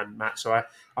 6-man match. So I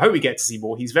hope we get to see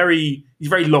more. He's very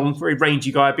long, very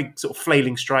rangy guy, big sort of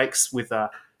flailing strikes with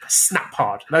snap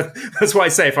hard. That's what I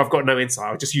say if I've got no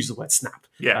insight. I'll just use the word snap.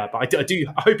 Yeah. But I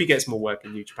hope he gets more work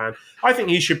in New Japan. I think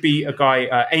he should be a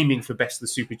guy aiming for Best of the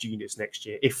Super Juniors next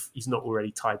year, if he's not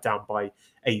already tied down by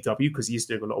AEW, because he is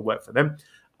doing a lot of work for them.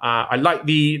 I like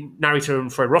the Narita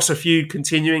and Fred Rosser feud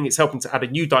continuing. It's helping to add a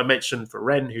new dimension for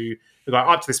Ren, who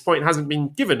up to this point hasn't been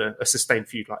given a sustained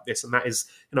feud like this. And that is,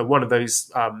 one of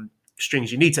those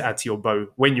strings you need to add to your bow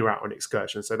when you're out on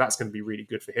excursion. So that's going to be really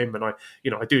good for him. And I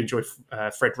do enjoy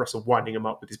Fred Rosser winding him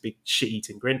up with his big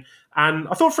shit-eating grin. And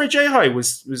I thought Fred Yehi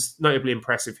was notably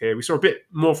impressive here. We saw a bit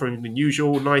more from him than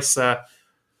usual. Nice,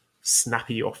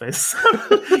 snappy offense.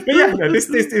 But yeah, this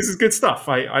is good stuff.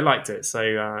 I liked it.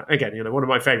 So again, one of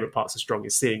my favorite parts of Strong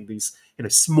is seeing these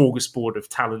smorgasbord of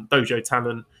talent, dojo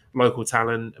talent, local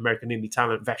talent, American indie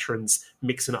talent, veterans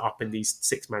mixing it up in these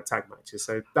 6-man tag matches.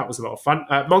 So that was a lot of fun.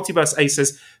 Multiverse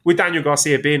Aces with Daniel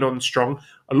Garcia being on Strong,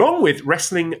 along with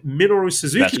wrestling Minoru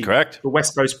Suzuki. That's correct. The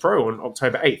West Coast Pro on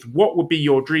October 8th. What would be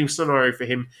your dream scenario for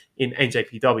him in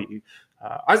NJPW?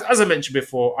 As I mentioned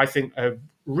before, I think a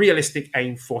realistic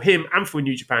aim for him and for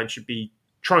New Japan should be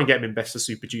try and get him in Best of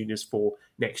Super Juniors for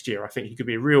next year. I think he could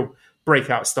be a real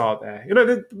breakout star there.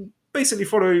 They basically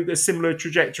follow a similar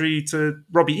trajectory to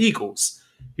Robbie Eagles,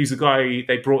 who's a guy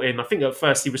they brought in. I think at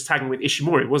first he was tagging with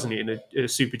Ishimori, wasn't he, in a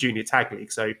Super Junior tag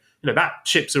league. So, that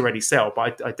ship's already sailed.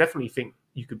 But I definitely think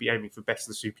you could be aiming for Best of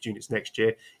the Super Juniors next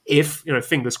year if,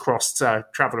 fingers crossed,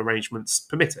 travel arrangements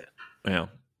permit it. Yeah.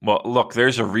 Well, look,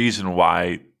 there's a reason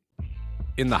why.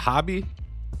 In the hobby,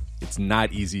 it's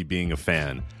not easy being a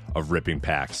fan of ripping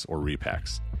packs or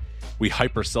repacks. We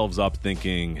hype ourselves up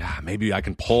thinking, maybe I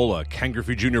can pull a Ken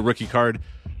Griffey Jr. rookie card,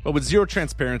 but with zero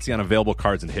transparency on available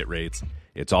cards and hit rates,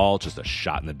 it's all just a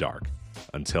shot in the dark.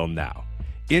 Until now.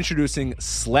 Introducing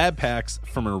Slab Packs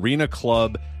from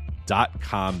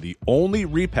ArenaClub.com, the only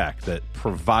repack that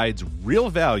provides real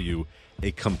value,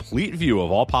 a complete view of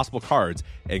all possible cards,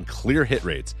 and clear hit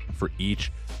rates for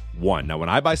each one. Now, when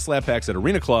I buy Slab Packs at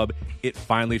Arena Club, it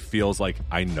finally feels like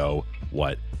I know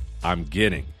what I'm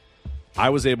getting. I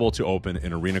was able to open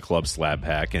an Arena Club Slab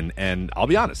Pack, and I'll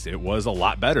be honest, it was a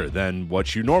lot better than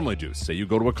what you normally do. Say you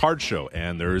go to a card show,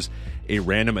 and there's a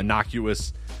random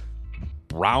innocuous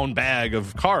brown bag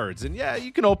of cards, and yeah,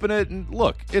 you can open it, and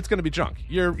look, it's going to be junk.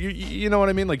 You know what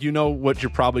I mean? Like, you know what you're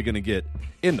probably going to get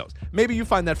in those. Maybe you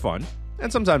find that fun.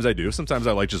 And sometimes I do. Sometimes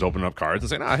I like just opening up cards and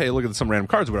saying, hey, look at some random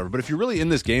cards or whatever. But if you're really in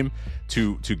this game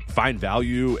to find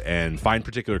value and find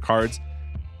particular cards,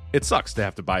 it sucks to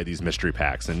have to buy these mystery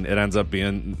packs. And it ends up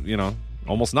being,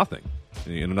 almost nothing.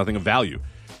 Nothing of value.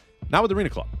 Not with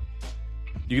Arena Club.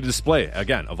 You can display,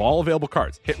 again, of all available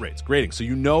cards, hit rates, grading. So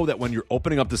you know that when you're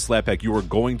opening up the slab pack, you are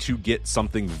going to get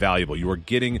something valuable. You are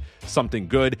getting something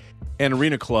good. And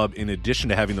Arena Club, in addition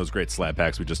to having those great slab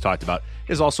packs we just talked about,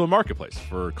 is also a marketplace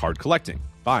for card collecting,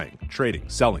 buying, trading,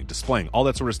 selling, displaying, all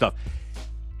that sort of stuff.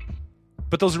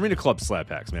 But those Arena Club slab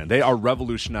packs, man, they are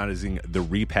revolutionizing the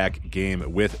repack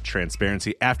game with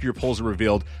transparency. After your pulls are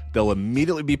revealed, they'll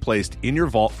immediately be placed in your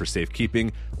vault for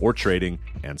safekeeping or trading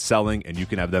and selling, and you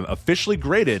can have them officially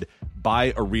graded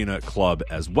by Arena Club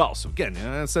as well. So again,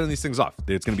 sending these things off,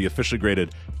 it's going to be officially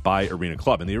graded by Arena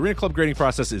Club. And the Arena Club grading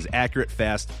process is accurate,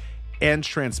 fast, and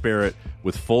transparent,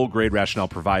 with full grade rationale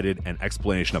provided and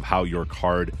explanation of how your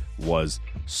card was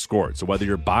scored. So whether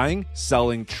you're buying,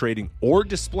 selling, trading, or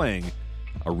displaying,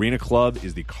 Arena Club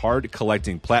is the card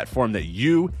collecting platform that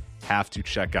you have to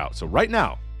check out. So right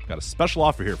now, I've got a special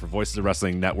offer here for Voices of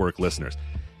Wrestling Network listeners.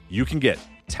 You can get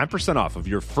 10% off of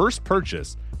your first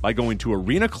purchase by going to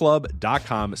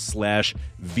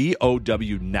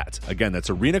arenaclub.com/VOWnet. Again, that's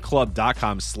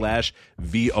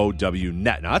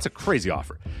arenaclub.com/VOWnet. Now, that's a crazy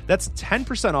offer. That's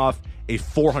 10% off a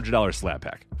 $400 slab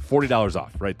pack. $40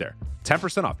 off right there.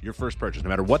 10% off your first purchase. No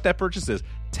matter what that purchase is,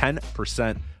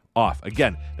 10% off.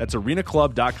 Again, that's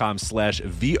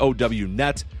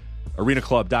arenaclub.com/VOWnet.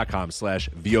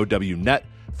 arenaclub.com/VOWnet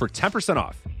for 10%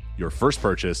 off your first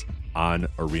purchase on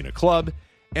Arena Club.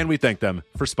 And we thank them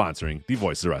for sponsoring the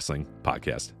Voices of Wrestling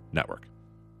Podcast Network.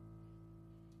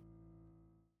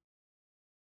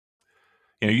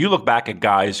 You know, you look back at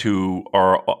guys who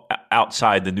are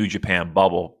outside the New Japan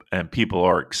bubble and people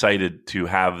are excited to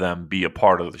have them be a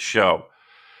part of the show.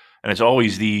 And it's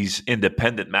always these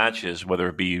independent matches, whether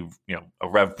it be, you know, a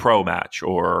Rev Pro match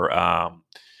or a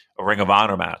Ring of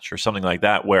Honor match or something like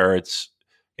that, where it's,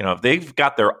 you know, if they've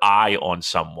got their eye on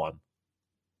someone,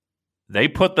 they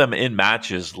put them in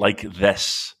matches like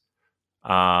this.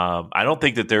 I don't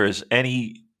think that there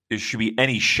should be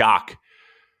any shock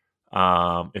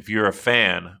if you're a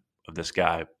fan of this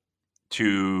guy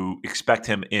to expect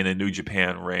him in a New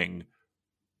Japan ring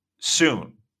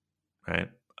soon, right?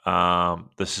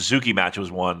 The Suzuki match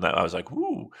was one that I was like,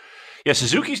 "Ooh, yeah."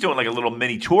 Suzuki's doing like a little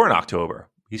mini tour in October.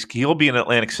 He'll be in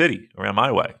Atlantic City around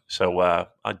my way, so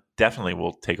I definitely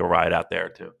will take a ride out there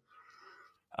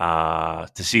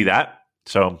to see that.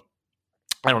 So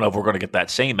I don't know if we're going to get that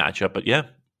same matchup, but yeah,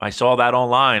 I saw that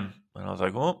online and I was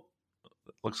like, "Well,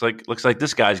 looks like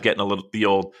this guy's getting a little the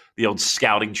old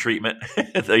scouting treatment,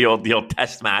 the old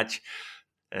test match."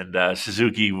 And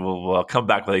Suzuki will come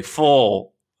back with a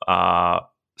full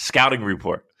scouting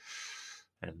report,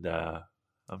 and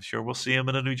I'm sure we'll see him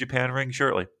in a New Japan ring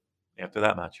shortly after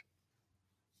that match.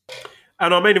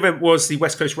 And our main event was the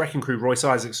West Coast Wrecking Crew, Royce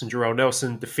Isaacs and Jarrell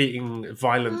Nelson defeating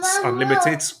Violence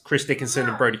Unlimited, Chris Dickinson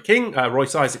and Brody King.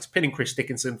 Royce Isaacs pinning Chris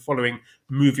Dickinson following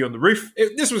Movie on the Roof.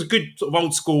 This was a good sort of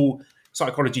old school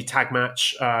psychology tag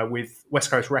match with West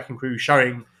Coast Wrecking Crew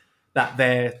showing that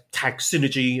their tag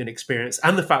synergy and experience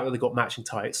and the fact that they got matching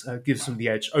tights gives them the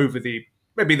edge over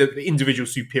maybe the individual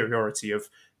superiority of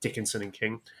Dickinson and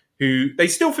King, who they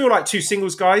still feel like two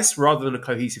singles guys rather than a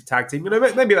cohesive tag team. You know,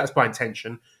 maybe that's by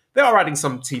intention. They are adding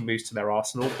some team moves to their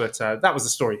arsenal, but that was the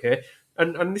story here.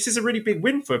 And this is a really big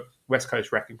win for West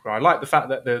Coast Wrecking Crew. I like the fact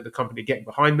that the company are getting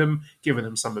behind them, giving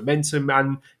them some momentum,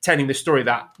 and telling the story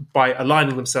that by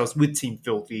aligning themselves with Team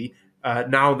Filthy,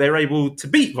 now they're able to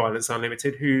beat Violence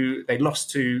Unlimited, who they lost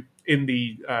to in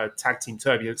the Tag Team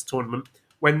Turbulence tournament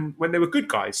when they were good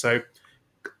guys. So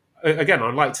again,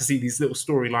 I'd like to see these little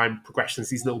storyline progressions,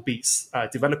 these little beats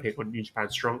developing on New Japan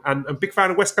Strong. And I'm a big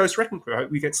fan of West Coast Wrecking Crew. I hope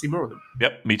we get to see more of them.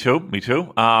 Yep, me too.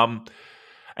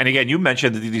 And again, you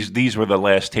mentioned that these were the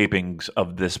last tapings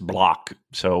of this block.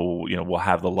 So, you know, we'll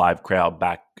have the live crowd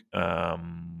back, well,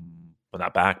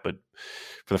 not back, but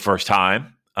for the first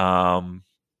time. So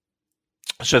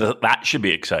that should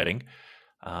be exciting.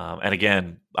 And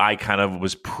again, I kind of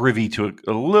was privy to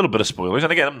a little bit of spoilers.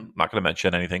 And again, I'm not going to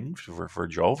mention anything for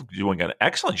Joel doing an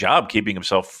excellent job keeping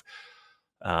himself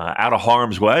out of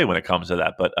harm's way when it comes to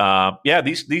that. But yeah,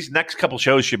 these next couple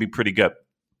shows should be pretty good.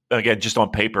 Again, just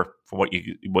on paper from what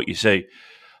you say,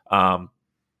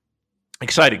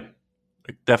 exciting,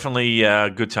 definitely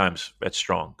good times at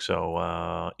Strong.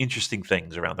 So interesting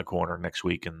things around the corner next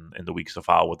week and the weeks to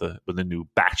follow with the new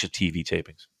batch of TV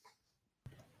tapings.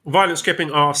 Violent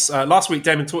Skipping asks, last week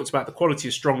Damon talked about the quality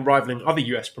of Strong rivaling other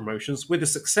US promotions. With the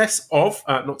success of,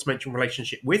 not to mention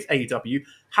relationship with AEW,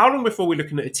 how long before we're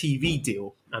looking at a TV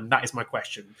deal? And that is my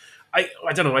question. I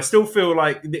don't know. I still feel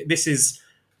like this is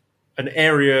an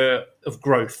area of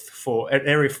growth for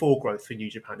growth for New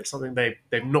Japan. It's something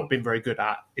they've not been very good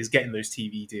at, is getting those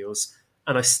TV deals.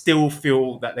 And I still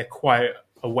feel that they're quite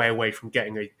a way away from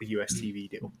getting a US TV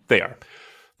deal. They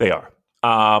are.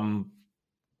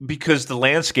 Because the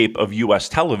landscape of U.S.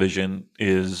 television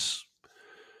is,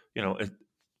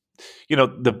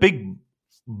 the big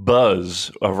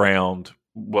buzz around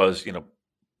was,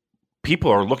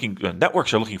 people are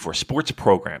networks are looking for sports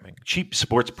programming, cheap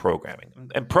sports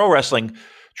programming, and pro wrestling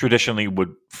traditionally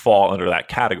would fall under that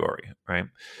category, right?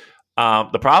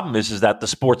 The problem is that the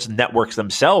sports networks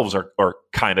themselves are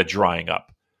kind of drying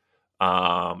up,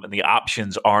 and the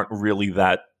options aren't really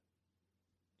that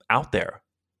out there.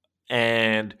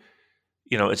 And,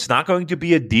 it's not going to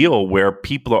be a deal where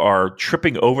people are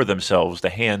tripping over themselves to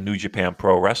hand New Japan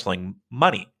Pro Wrestling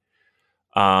money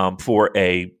for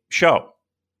a show.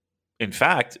 In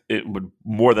fact, it would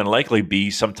more than likely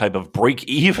be some type of break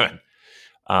even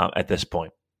at this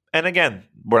point. And again,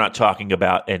 we're not talking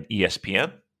about an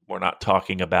ESPN. We're not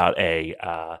talking about a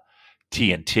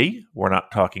TNT. We're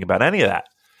not talking about any of that.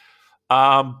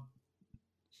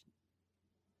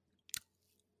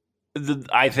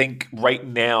 I think right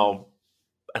now,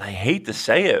 and I hate to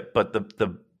say it, but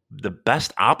the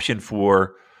best option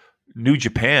for New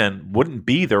Japan wouldn't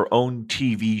be their own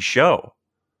TV show.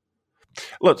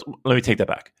 Let me take that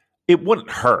back. It wouldn't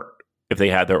hurt if they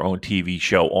had their own TV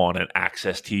show on an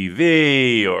Access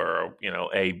TV or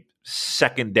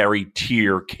secondary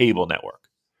tier cable network.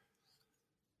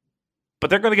 But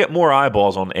they're going to get more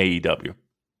eyeballs on AEW.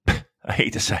 I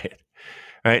hate to say it.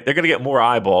 Right? They're going to get more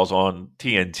eyeballs on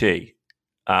TNT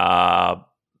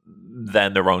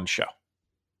than their own show.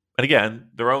 And again,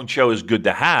 their own show is good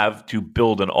to have to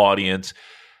build an audience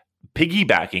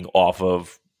piggybacking off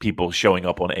of people showing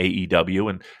up on AEW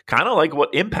and kind of like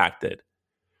what Impact did.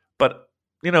 But,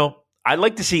 I'd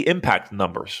like to see Impact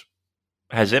numbers.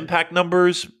 Has Impact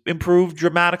numbers improved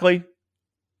dramatically?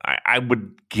 I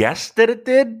would guess that it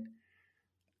did.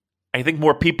 I think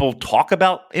more people talk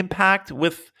about Impact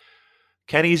with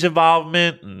Kenny's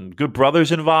involvement and Good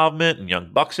Brothers involvement and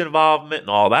Young Bucks involvement and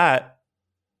all that.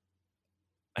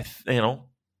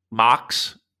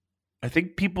 Mox. I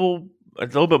think people a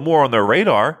little bit more on their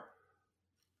radar.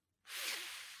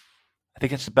 I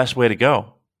think it's the best way to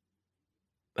go.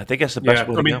 I think that's the best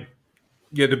way to go.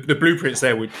 Yeah, the blueprints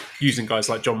there with using guys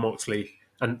like Jon Moxley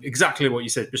and exactly what you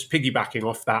said, just piggybacking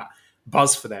off that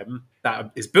buzz for them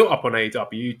that is built up on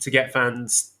AEW to get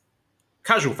fans,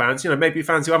 casual fans, maybe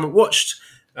fans who haven't watched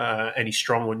any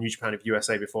Strong or New Japan of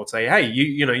USA before, to say, hey,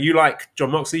 you like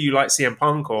Jon Moxley, you like CM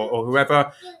Punk or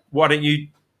whoever, why don't you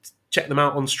check them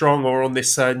out on Strong or on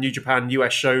this New Japan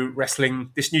US show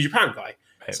wrestling this New Japan guy?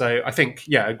 Right. So I think,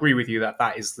 I agree with you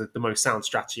that is the most sound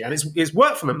strategy. And it's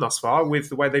worked for them thus far with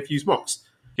the way they've used Mox.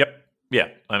 Yep. Yeah.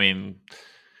 I mean,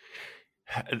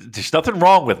 there's nothing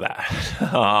wrong with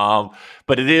that.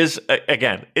 But it is,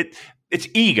 again, it's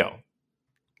ego.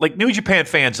 Like New Japan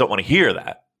fans don't want to hear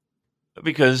that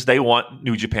because they want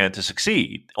New Japan to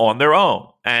succeed on their own.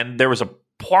 And there was a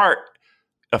part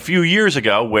a few years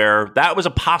ago where that was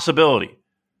a possibility.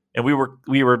 And we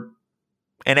were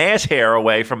an ass hair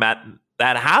away from that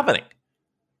happening.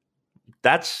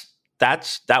 That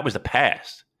was the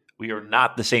past. We are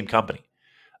not the same company.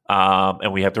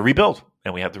 And we have to rebuild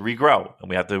and we have to regrow and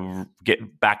we have to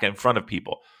get back in front of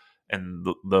people. And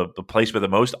the place with the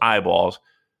most eyeballs,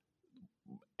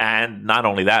 and not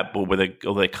only that, but with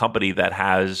a company that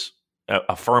has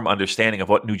a firm understanding of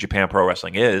what New Japan Pro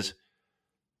Wrestling is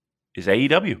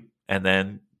AEW. And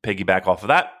then piggyback off of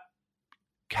that,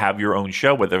 have your own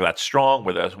show, whether that's Strong,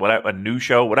 whether that's whatever, a new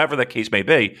show, whatever the case may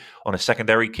be, on a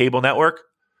secondary cable network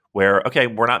where, okay,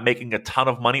 we're not making a ton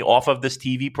of money off of this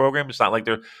TV program. It's not like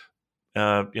they're,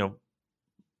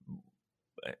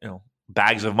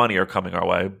 bags of money are coming our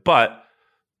way, but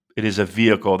it is a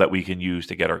vehicle that we can use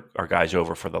to get our guys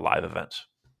over for the live events.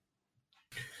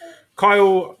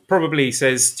 Kyle probably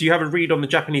says, do you have a read on the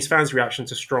Japanese fans' reaction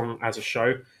to Strong as a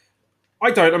show?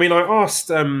 I don't. I mean, I asked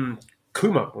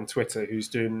Kuma on Twitter, who's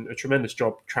doing a tremendous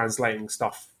job translating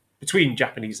stuff between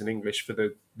Japanese and English for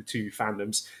the two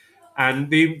fandoms. And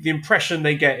the impression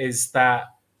they get is that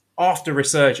after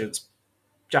Resurgence,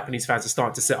 Japanese fans are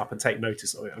starting to sit up and take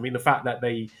notice of it. I mean, the fact that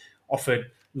they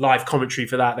offered live commentary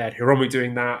for that, they had Hiromu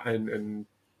doing that, and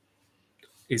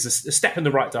is a step in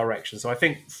the right direction. So I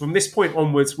think from this point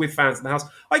onwards, with fans in the house,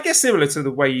 I guess similar to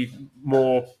the way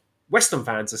more Western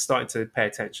fans are starting to pay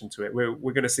attention to it, we're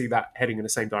going to see that heading in the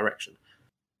same direction.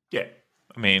 Yeah,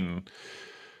 I mean,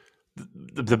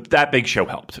 that big show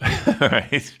helped,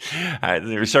 right?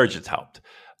 The Resurgence helped,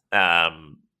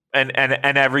 and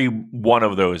every one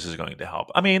of those is going to help.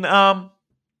 I mean, I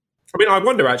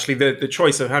wonder actually the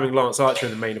choice of having Lance Archer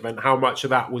in the main event, how much of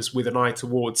that was with an eye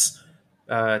towards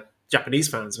Japanese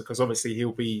fans, because obviously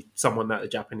he'll be someone that the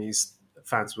Japanese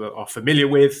fans are familiar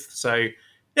with. So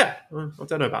yeah, I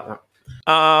don't know about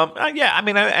that. Yeah, I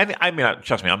mean,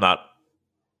 trust me, I'm not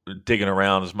digging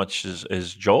around as much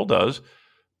as Joel does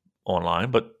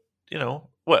online, but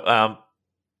what? I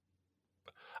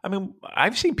mean,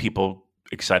 I've seen people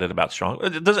excited about Strong.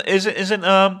 Isn't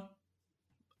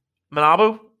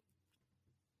Manabu?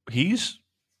 He's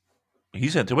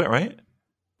into it, right?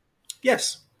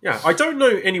 Yes. Yeah. I don't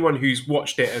know anyone who's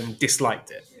watched it and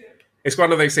disliked it. It's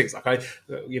one of those things. Like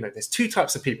there's two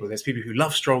types of people. There's people who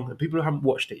love Strong and people who haven't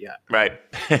watched it yet. Right.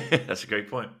 That's a great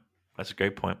point. All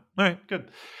right, good.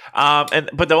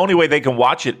 But the only way they can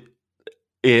watch it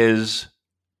is,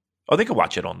 they can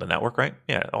watch it on the network, right?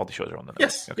 Yeah, all the shows are on the network.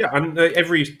 Yes, okay. Yeah, and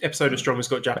every episode of Strong has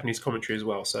got Japanese commentary as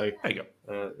well. So there you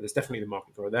go. There's definitely the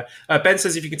market for it there. Ben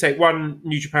says, if you could take one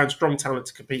New Japan Strong talent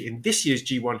to compete in this year's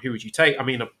G1, who would you take? I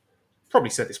mean, I've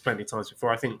probably said this plenty of times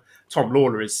before. I think Tom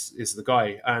Lawler is the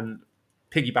guy. And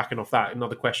piggybacking off that,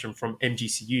 another question from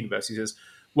MGC Universe. He says,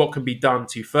 what can be done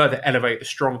to further elevate the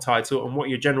Strong title, and what are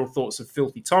your general thoughts of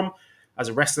Filthy Tom as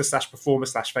a wrestler / performer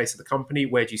 / face of the company?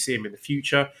 Where do you see him in the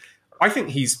future? I think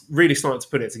he's really starting to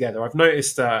put it together. I've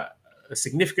noticed a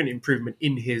significant improvement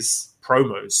in his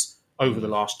promos over the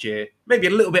last year. Maybe a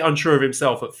little bit unsure of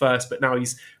himself at first, but now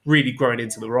he's really grown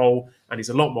into the role and he's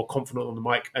a lot more confident on the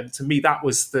mic. And to me, that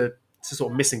was the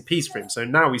sort of missing piece for him. So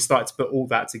now he's started to put all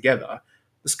that together.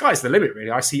 The sky's the limit,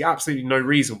 really. I see absolutely no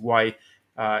reason why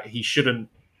he shouldn't,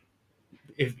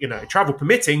 if travel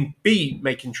permitting, be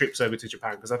making trips over to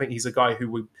Japan, because I think he's a guy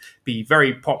who would be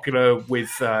very popular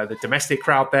with the domestic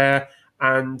crowd there.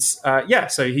 And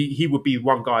so he would be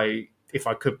one guy, if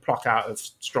I could pluck out of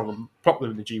Strong and plop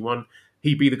them in the G1,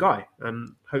 he'd be the guy.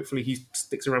 And hopefully he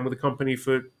sticks around with the company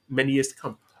for many years to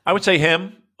come. I would say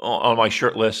him on my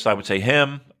shirt list. I would say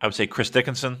him. I would say Chris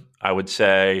Dickinson. I would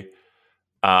say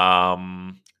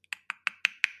not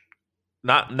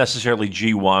necessarily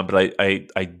G1, but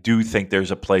I do think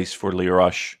there's a place for Leo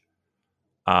Rush.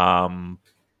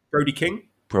 Brody King.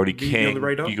 Brody King. On the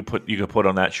radar? You could put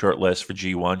on that short list for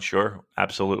G1. Sure,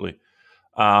 absolutely.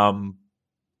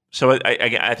 So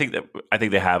I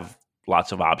think they have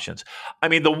lots of options. I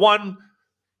mean, the one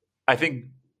I think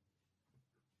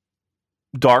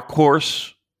dark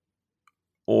horse,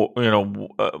 or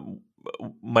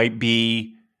might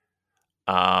be.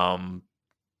 Why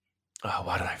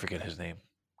did I forget his name?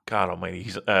 God Almighty,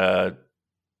 he's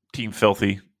Team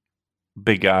Filthy,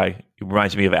 big guy. He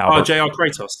reminds me of Albert. J.R.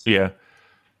 Kratos. Yeah,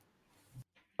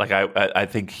 like I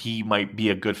think he might be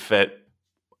a good fit.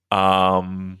 What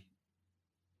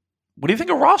do you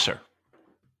think of Rosser?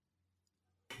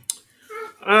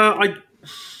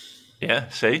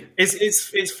 See,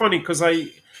 it's funny because I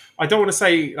don't want to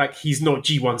say like he's not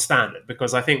G1 standard,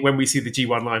 because I think when we see the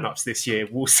G1 lineups this year,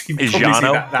 we'll see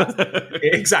that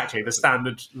exactly the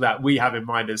standard that we have in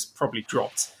mind has probably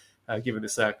dropped given the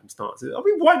circumstances. I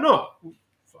mean, why not?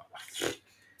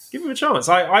 Give him a chance.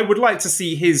 I would like to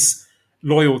see his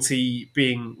loyalty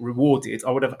being rewarded.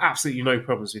 I would have absolutely no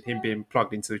problems with him being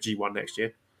plugged into the G1 next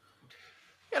year.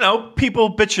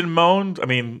 People bitch and moan. I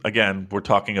mean, again, we're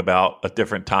talking about a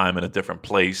different time and a different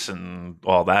place and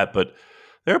all that, but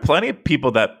there are plenty of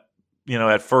people that,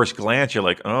 at first glance, you're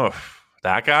like, oh,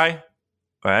 that guy,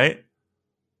 right?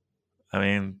 I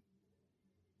mean,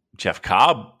 Jeff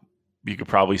Cobb, you could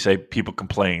probably say people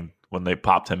complained when they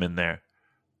popped him in there.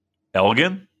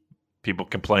 Elgin, people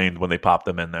complained when they popped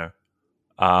him in there.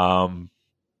 And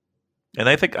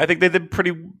I think they did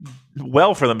pretty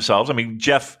well for themselves. I mean,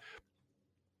 Jeff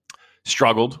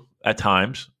struggled at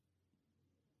times,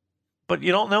 but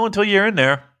you don't know until you're in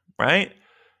there, right?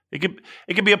 It could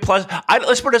be a plus.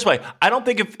 Let's put it this way. I don't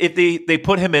think if they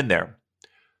put him in there,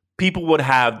 people would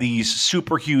have these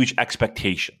super huge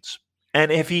expectations.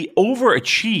 And if he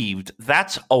overachieved,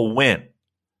 that's a win,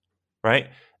 right?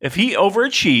 If he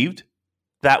overachieved,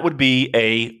 that would be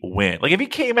a win. Like if he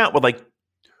came out with like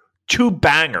 2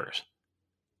 bangers,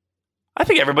 I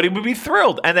think everybody would be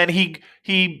thrilled. And then he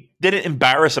didn't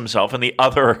embarrass himself in the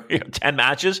other 10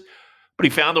 matches, but he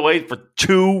found a way for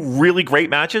 2 really great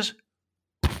matches.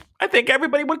 I think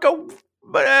everybody would go.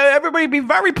 Everybody would be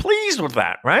very pleased with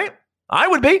that, right? I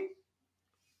would be.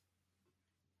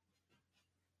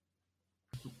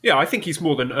 Yeah, I think he's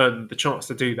more than earned the chance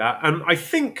to do that, and I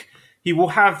think he will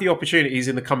have the opportunities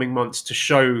in the coming months to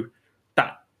show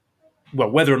that. Well,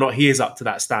 whether or not he is up to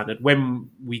that standard when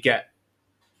we get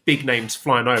big names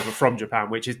flying over from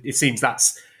Japan, which it seems that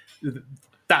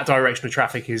direction of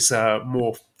traffic is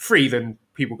more free than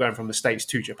people going from the States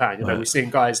to Japan. We're seeing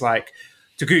guys like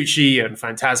Taguchi and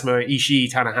Phantasma,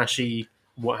 Ishii, Tanahashi,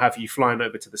 what have you, flying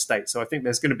over to the States. So I think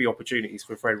there's going to be opportunities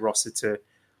for Fred Rosser to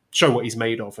show what he's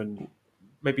made of and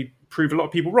maybe prove a lot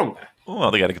of people wrong there. Well,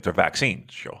 they got to get their vaccine,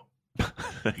 sure.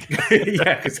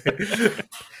 Yeah, because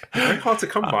very hard to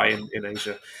come by in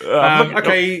Asia.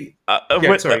 Okay.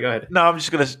 Sorry, go ahead. No, I'm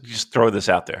just going to throw this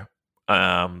out there.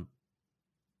 Are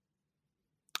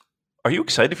you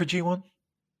excited for G1?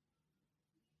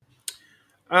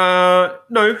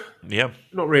 No. Yeah.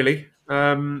 Not really.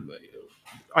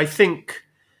 I think...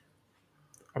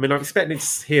 I'm expecting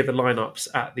to hear the lineups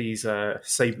at these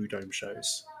Seibu Dome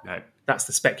shows. Right. That's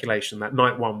the speculation, that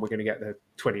night 1 we're going to get the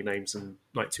 20 names and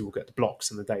night 2 we'll get the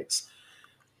blocks and the dates.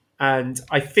 And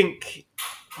I think,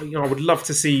 I would love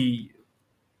to see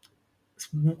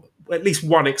at least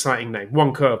one exciting name,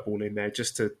 one curveball in there,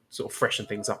 just to sort of freshen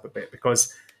things up a bit.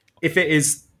 Because if it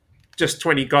is just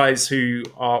 20 guys who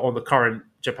are on the current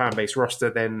Japan-based roster,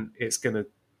 then it's going to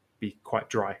be quite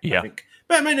dry, yeah. I think.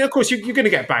 But of course, you're going to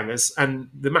get bangers, and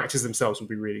the matches themselves will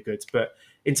be really good. But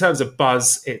in terms of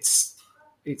buzz, it's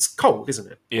cold, isn't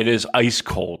it? It is ice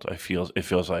cold. It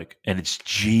feels like, and it's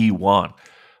G1.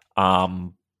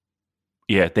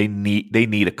 Yeah, they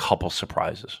need a couple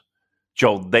surprises.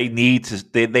 Joe, they need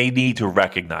to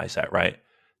recognize that, right?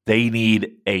 They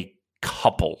need a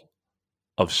couple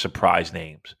of surprise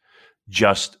names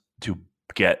just to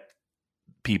get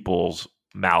people's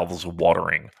mouths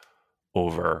watering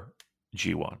over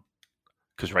G1,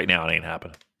 because right now it ain't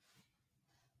happening.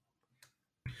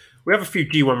 We have a few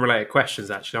G1 related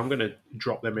questions, actually. I'm going to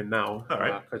drop them in now. All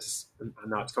right. Because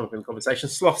now it's come up in the conversation.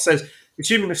 Sloth says,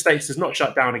 assuming the States does not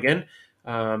shut down again,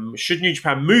 should New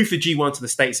Japan move the G1 to the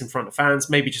States in front of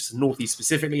fans? Maybe just the Northeast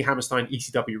specifically, Hammerstein,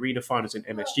 ECW Arena, finals in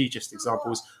MSG, just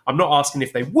examples. I'm not asking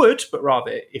if they would, but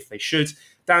rather if they should.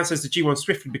 Dan says the G1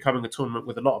 swiftly becoming a tournament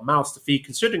with a lot of mouths to feed,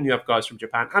 considering you have guys from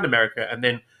Japan and America, and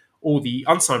then all the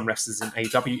unsigned wrestlers in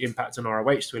AEW, Impact and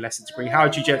ROH to a lesser degree. How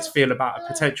do you gents feel about a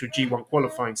potential G1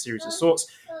 qualifying series of sorts?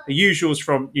 The usuals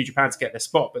from New Japan to get their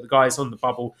spot, but the guys on the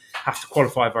bubble have to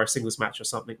qualify via a singles match or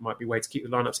something. Might be a way to keep the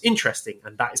lineups interesting,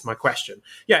 and that is my question.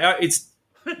 Yeah,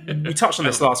 we touched on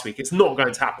this last week. It's not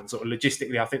going to happen. Sort of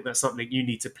logistically, I think that's something you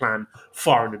need to plan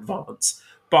far in advance.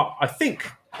 But I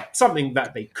think something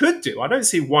that they could do, I don't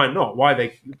see why not, why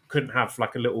they couldn't have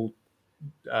like a little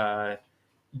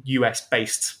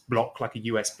US-based block, like a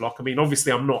US block. I mean,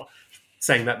 obviously, I'm not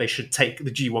saying that they should take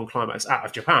the G1 Climax out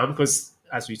of Japan because,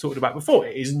 as we talked about before,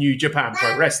 it is New Japan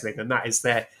Pro Wrestling, and that is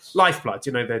their lifeblood,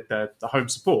 the home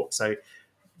support. So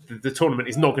the tournament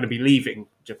is not going to be leaving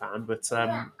Japan. But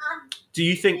do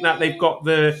you think that they've got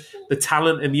the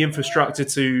talent and the infrastructure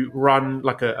to run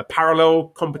like a parallel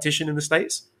competition in the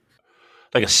States?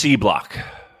 Like a C block.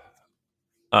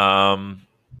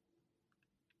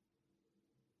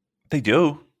 They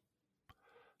do.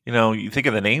 You think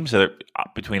of the names that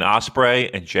are between Ospreay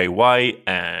and Jay White,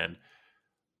 and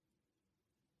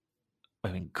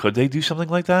I mean, could they do something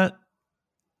like that?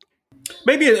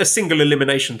 Maybe a single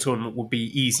elimination tournament would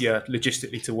be easier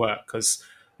logistically to work because,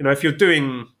 if you're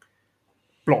doing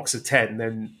blocks of 10,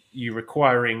 then you're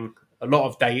requiring a lot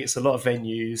of dates, a lot of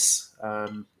venues.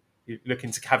 You're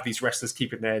looking to have these wrestlers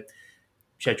keeping their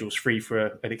schedules free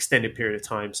for an extended period of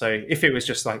time. So if it was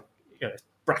just like,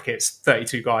 brackets,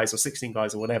 32 guys or 16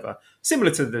 guys or whatever, similar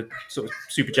to the sort of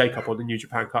Super J Cup or the New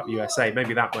Japan Cup USA,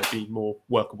 maybe that might be more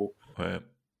workable. Right.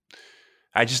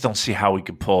 I just don't see how we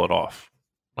could pull it off.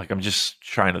 Like, I'm just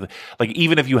trying to, like,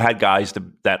 even if you had guys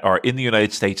that are in the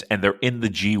United States and they're in the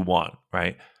G1,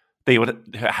 right? They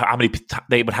would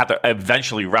have to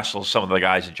eventually wrestle some of the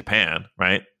guys in Japan,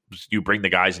 right? You bring the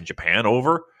guys in Japan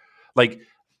over. Like,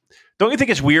 don't you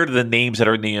think it's weird the names that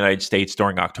are in the United States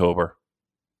during October?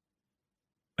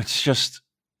 It's just,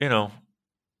 it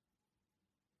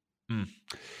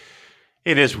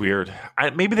is weird.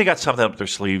 Maybe they got something up their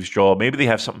sleeves, Joel. Maybe they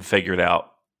have something figured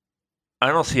out. I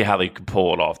don't see how they could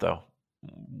pull it off, though,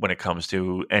 when it comes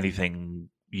to anything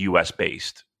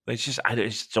U.S.-based. I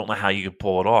just don't know how you could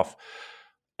pull it off.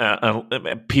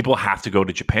 People have to go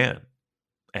to Japan,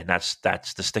 and that's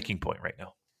the sticking point right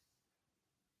now.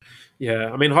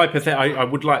 Yeah, I mean, hypothetically, I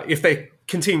would like, if they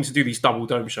continue to do these double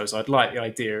dome shows, I'd like the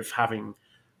idea of having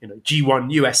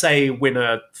G1 USA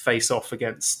winner face off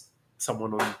against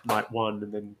someone on night one,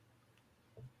 and then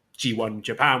G1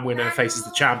 Japan winner faces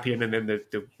the champion, and then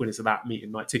the winners of that meet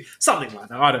in night two. Something like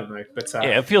that. I don't know. But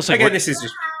it feels like again, this is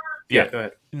just go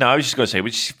ahead. No, I was just going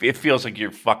to say, it feels like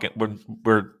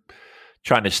we're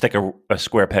trying to stick a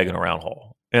square peg in a round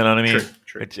hole. You know what I mean?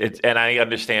 True. And I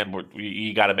understand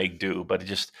you got to make do, but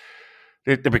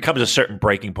there becomes a certain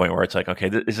breaking point where it's like,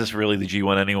 okay, is this really the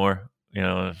G1 anymore?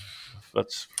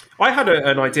 I had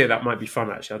an idea that might be fun,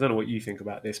 actually. I don't know what you think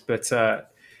about this, but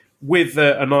with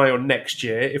an eye on next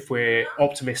year, if we're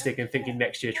optimistic and thinking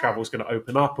next year travel is going to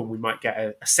open up and we might get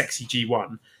a sexy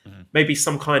G1, maybe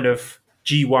some kind of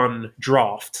G1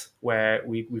 draft where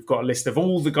we've got a list of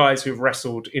all the guys who have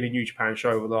wrestled in a New Japan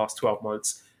show over the last 12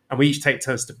 months, and we each take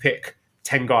turns to pick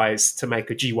 10 guys to make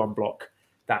a G1 block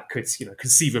that could,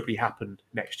 conceivably happen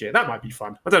next year. That might be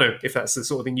fun. I don't know if that's the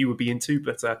sort of thing you would be into,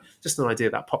 but just an idea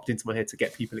that popped into my head to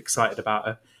get people excited about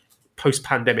a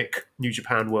post-pandemic New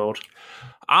Japan world.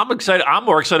 I'm excited. I'm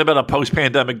more excited about a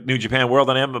post-pandemic New Japan world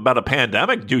than I am about a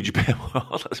pandemic New Japan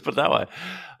world. Let's put it that way.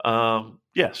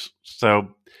 Yes. So,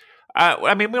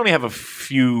 I mean, we only have a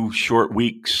few short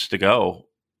weeks to go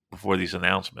before these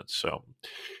announcements. So,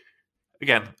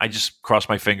 again, I just cross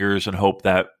my fingers and hope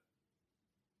that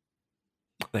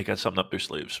they got something up their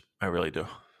sleeves. I really do.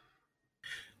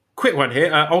 Quick one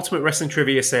here. Ultimate Wrestling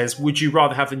Trivia says, would you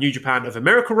rather have the New Japan of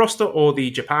America roster or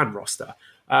the Japan roster?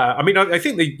 I mean, I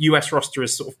think the US roster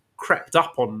has sort of crept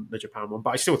up on the Japan one,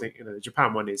 but I still think the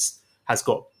Japan one has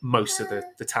got most of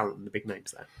the talent and the big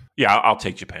names there. Yeah, I'll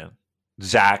take Japan.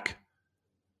 Zack,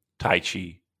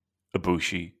 Taichi,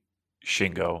 Ibushi,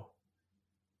 Shingo,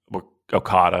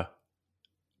 Okada.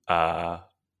 Yeah,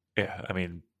 I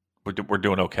mean, we're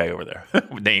doing okay over there.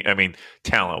 I mean,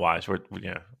 talent wise, we're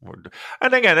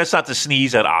and again, that's not to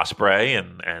sneeze at Ospreay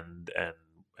and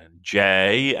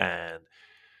Jay and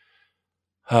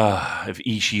if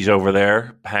Ishii's over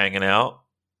there hanging out.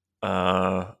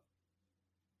 Yeah,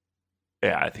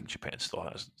 I think Japan still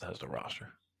has the roster.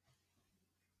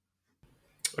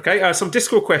 Okay, some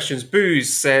Discord questions.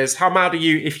 Booze says, "How mad are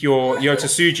you if you're Yota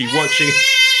Tsuji watching?"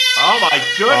 Oh my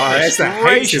goodness!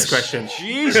 That's a question.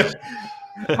 Jesus.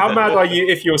 How mad are you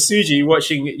if you're Tsuji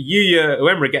watching Yuya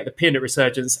Uemura get the pin at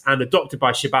Resurgence and adopted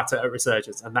by Shibata at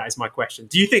Resurgence? And that is my question.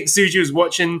 Do you think Tsuji was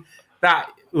watching that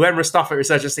Uemura stuff at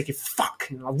Resurgence thinking, fuck,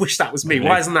 I wish that was me.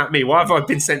 Why isn't that me? Why have I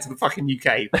been sent to the fucking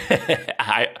UK?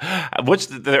 What's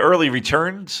the early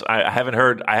returns? I haven't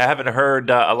heard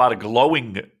a lot of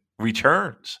glowing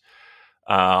returns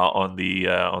on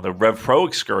the Rev Pro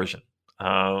excursion.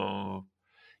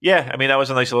 Yeah, I mean, that was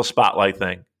a nice little spotlight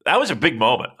thing. That was a big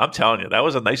moment. I'm telling you, that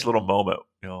was a nice little moment,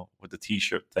 with the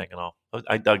T-shirt thing and all.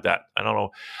 I dug that. I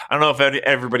don't know if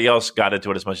everybody else got into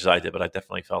it as much as I did, but I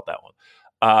definitely felt that one.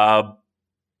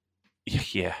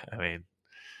 Yeah, I mean,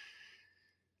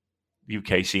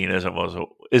 UK scene isn't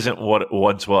what it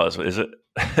once was, is it?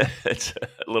 It's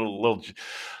a little.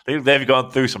 They've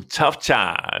gone through some tough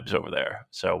times over there.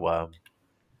 So,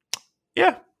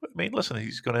 yeah, I mean, listen,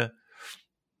 he's gonna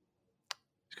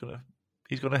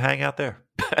hang out there.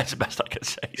 That's the best I can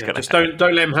say.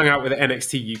 Don't let him hang out with the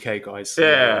NXT UK guys.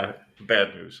 Yeah,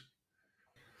 bad news.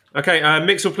 Okay,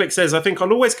 Mixelplick says, "I think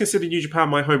I'll always consider New Japan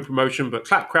my home promotion, but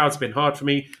clap crowds have been hard for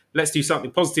me. Let's do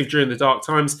something positive during the dark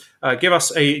times. Give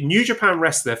us a New Japan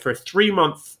wrestler for a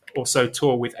 3-month or so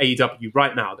tour with AEW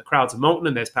right now. The crowds are molten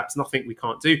and there's perhaps nothing we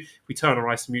can't do. We turn our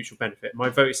eyes to mutual benefit. My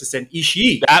vote is to send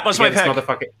Ishii. That was my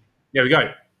pick. There we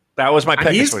go. That was my pick.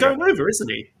 And he's going over, isn't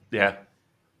he? Yeah,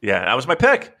 that was my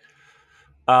pick.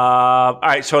 All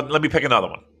right, so let me pick another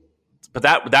one. But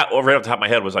that right off the top of my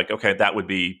head was like, okay, that would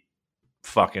be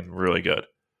fucking really good.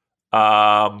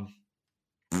 How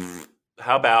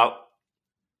about?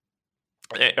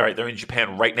 All right, they're in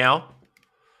Japan right now.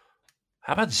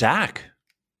 How about Zach?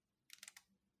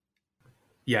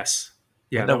 Yes.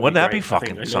 Yeah. Wouldn't that be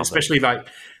fucking something? Especially like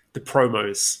the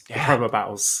promos, the promo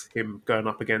battles, him going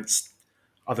up against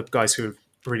other guys who are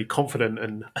really confident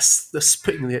and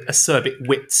putting the acerbic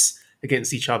wits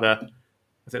against each other.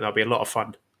 I think that'll be a lot of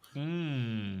fun.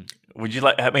 Would you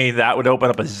like? I mean, that would open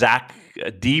up a Zach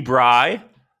D. Bry.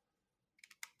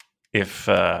 If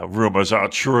rumors are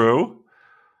true,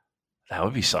 that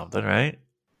would be something, right?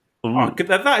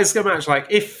 That is a match. Like,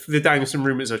 if the Danielson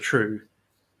rumors are true,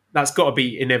 that's got to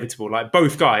be inevitable. Like,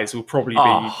 both guys will probably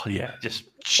be just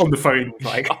on the phone.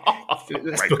 Like,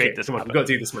 let's book it. Come on, we've got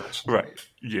to do this match. Right?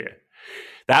 Yeah,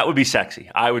 that would be sexy.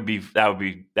 That would be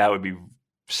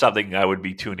something I would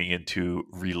be tuning into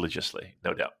religiously,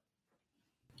 no doubt.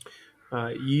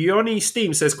 Yoni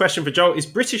Steam says, question for Joel, is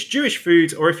British Jewish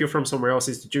food, or if you're from somewhere else,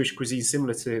 is the Jewish cuisine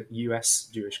similar to US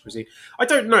Jewish cuisine? I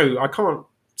don't know. I can't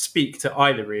speak to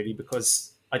either, really,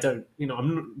 because I don't,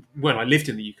 when I lived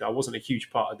in the UK, I wasn't a huge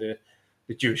part of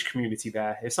the Jewish community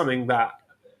there. It's something that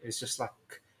is just like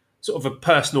sort of a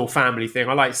personal family thing.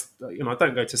 I like, I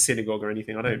don't go to synagogue or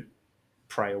anything. I don't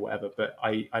pray or whatever, but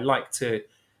I like to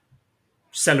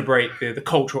celebrate the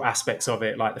cultural aspects of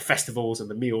it, like the festivals and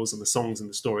the meals and the songs and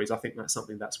the stories. I think that's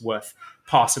something that's worth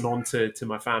passing on to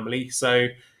my family. So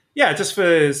yeah, just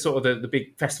for sort of the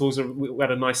big festivals, we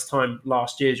had a nice time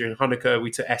last year during Hanukkah. We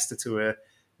took Esther to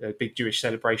a big Jewish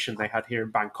celebration they had here in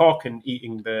Bangkok, and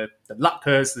eating the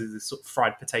latkes, the sort of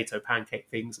fried potato pancake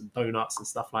things and donuts and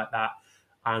stuff like that.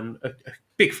 And a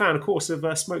big fan, of course, of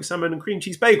smoked salmon and cream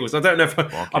cheese bagels. I don't know if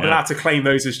I'm allowed to claim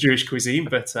those as Jewish cuisine,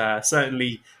 but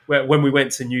certainly when we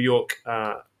went to New York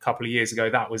a couple of years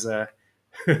ago, that was a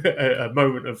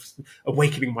moment of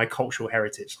awakening my cultural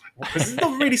heritage. It's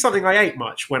not really something I ate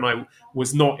much when I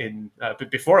was not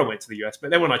before I went to the US,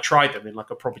 but then when I tried them in like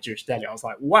a proper Jewish deli, I was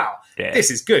like, wow, this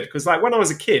is good. Because like when I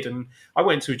was a kid and I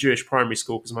went to a Jewish primary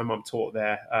school because my mum taught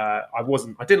there, I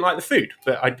didn't like the food,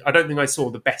 but I don't think I saw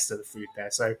the best of the food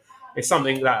there. So it's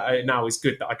something that now is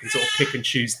good that I can sort of pick and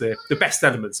choose the best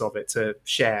elements of it to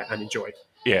share and enjoy.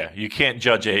 Yeah, you can't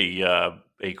judge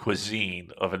a cuisine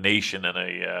of a nation and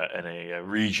a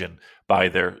region by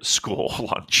their school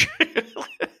lunch.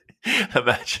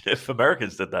 Imagine if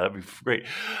Americans did that. That'd be great.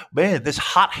 Man, this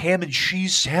hot ham and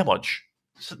cheese sandwich,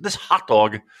 this hot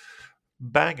dog,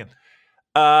 banging.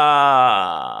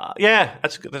 Yeah,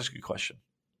 that's a good question.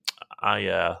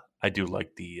 I do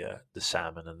like the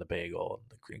salmon and the bagel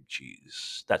and the cream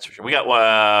cheese. That's for sure. We got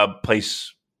one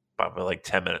place probably like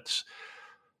 10 minutes.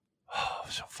 Oh,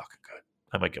 so fucking good.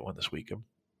 I might get one this weekend.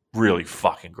 Really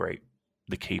fucking great.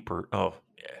 The caper. Oh,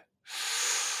 yeah.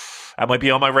 That might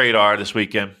be on my radar this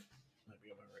weekend.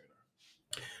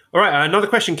 All right, another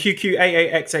question.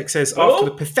 QQAAXX says, after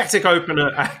the pathetic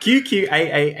opener,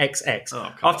 QQAAXX,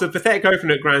 after the pathetic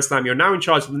opener at Grand Slam, you're now in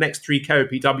charge of the next 3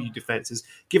 KOPW defenses.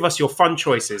 Give us your fun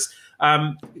choices.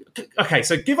 Okay,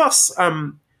 so give us,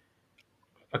 I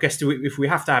guess, if we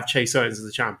have to have Chase Owens as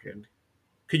the champion,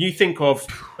 can you think of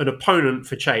an opponent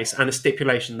for Chase and a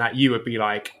stipulation that you would be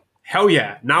like, hell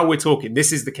yeah, now we're talking.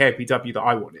 This is the KOPW that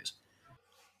I wanted.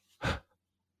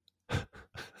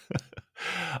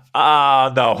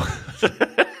 No.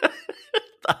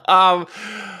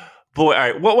 Boy, all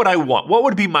right. What would I want? What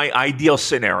would be my ideal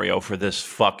scenario for this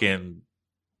fucking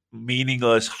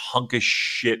meaningless hunk of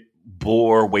shit,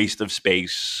 bore, waste of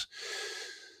space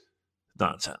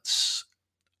nonsense?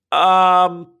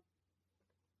 I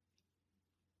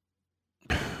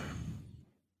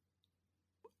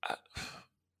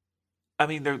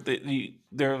mean,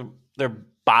 they're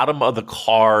bottom of the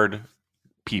card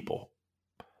people.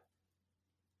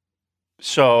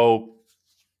 So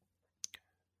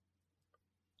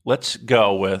let's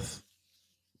go with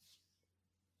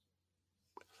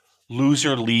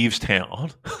loser leaves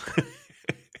town.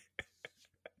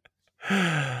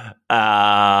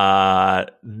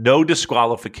 No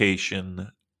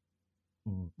disqualification.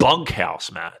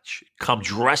 Bunkhouse match. Come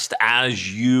dressed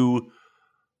as you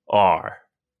are.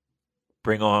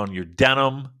 Bring on your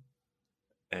denim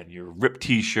and your ripped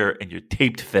t-shirt and your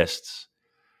taped fists.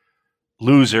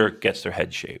 Loser gets their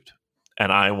head shaved.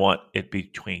 And I want it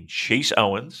between Chase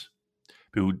Owens,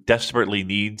 who desperately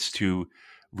needs to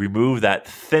remove that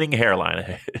thinning hairline of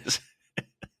his,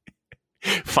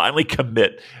 finally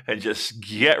commit and just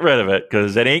get rid of it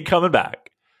because it ain't coming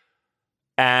back.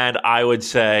 And I would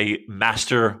say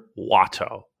Master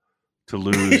Wato to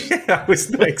lose. I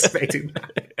was not expecting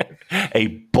that. A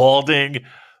balding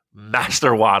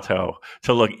Master Wato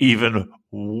to look even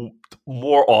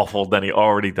more awful than he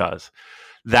already does.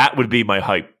 That would be my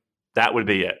hype. That would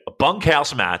be it. A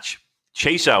bunkhouse match.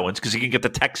 Chase Owens, because he can get the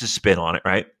Texas spin on it,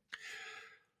 right?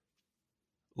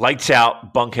 Lights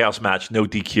out, bunkhouse match, no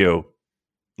DQ.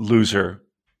 Loser,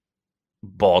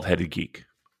 bald-headed geek.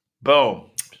 Boom.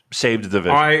 Saved the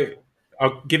division.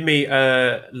 Give me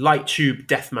a light tube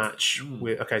death match.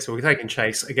 Okay, so we're taking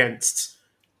Chase against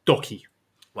Doki.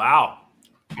 Wow.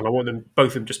 And I want them both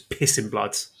of them just pissing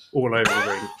blood all over the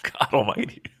ring. God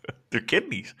almighty. Their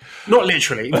kidneys. Not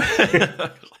literally.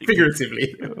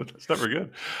 Figuratively. That's never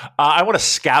good. I want a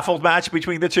scaffold match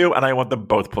between the two, and I want them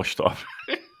both pushed off.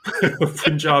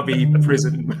 Punjabi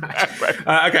prison match. Right.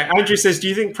 Okay, Andrew says, do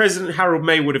you think President Harold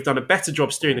May would have done a better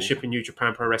job steering the ship in New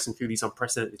Japan Pro Wrestling through these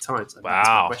unprecedented times? Wow. That's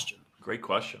my question. Great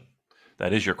question.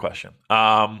 That is your question.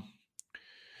 I'll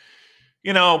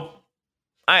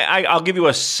give you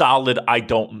a solid I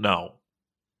don't know.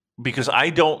 Because I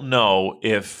don't know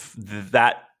if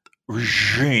that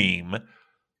regime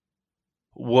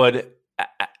would...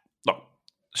 Look,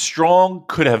 Strong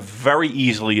could have very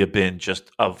easily have been just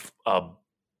a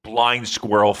blind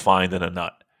squirrel finding a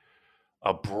nut.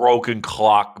 A broken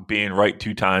clock being right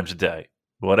 2 times a day.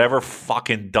 Whatever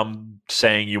fucking dumb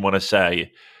saying you want to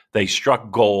say, they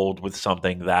struck gold with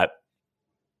something that,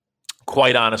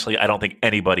 quite honestly, I don't think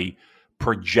anybody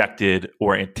projected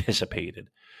or anticipated.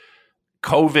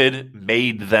 COVID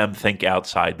made them think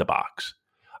outside the box.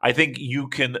 I think you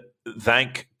can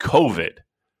thank COVID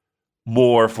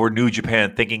more for New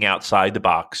Japan thinking outside the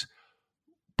box,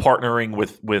 partnering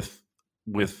with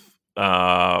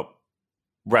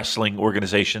wrestling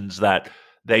organizations that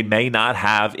they may not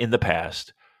have in the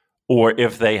past, or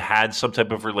if they had some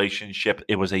type of relationship,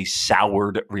 it was a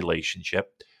soured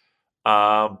relationship.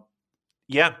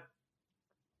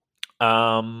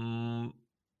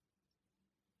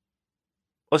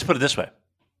 Let's put it this way.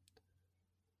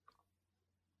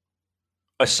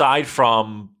 Aside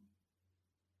from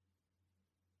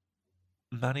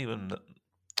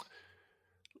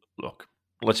look,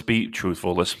 let's be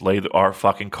truthful. Let's lay our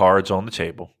fucking cards on the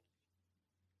table.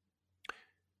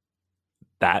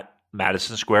 That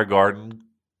Madison Square Garden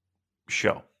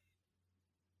show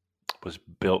was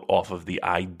built off of the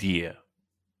idea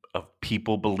of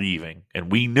people believing,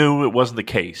 and we knew it wasn't the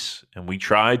case, and we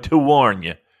tried to warn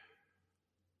you,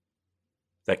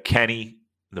 that Kenny,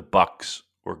 the Bucks,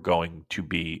 were going to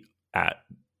be at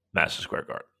Madison Square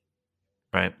Garden.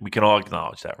 Right? We can all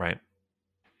acknowledge that, right?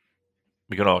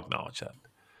 We can all acknowledge that.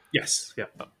 Yes. Yeah.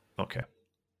 Okay.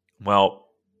 Well,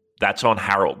 that's on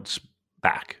Harold's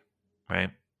back,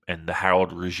 right? And the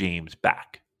Harold regime's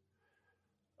back.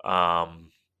 So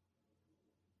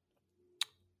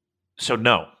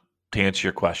no, to answer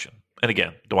your question. And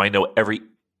again, do I know every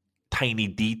tiny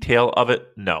detail of it?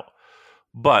 No.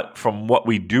 But from what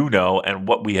we do know and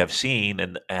what we have seen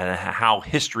and how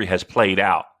history has played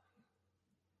out,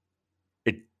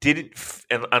 it didn't,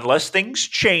 unless things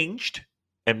changed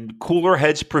and cooler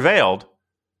heads prevailed,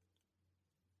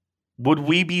 would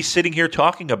we be sitting here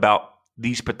talking about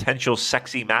these potential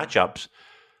sexy matchups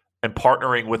and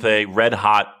partnering with a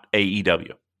red-hot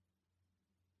AEW?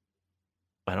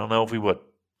 I don't know if we would.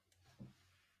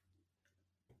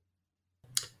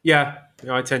 Yeah,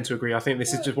 I tend to agree. I think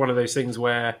this is just one of those things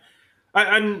where,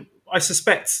 and I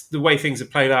suspect the way things have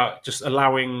played out, just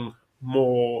allowing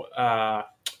more,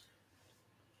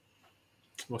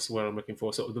 what's the word I'm looking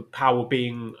for? Sort of the power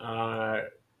being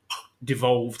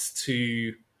devolved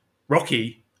to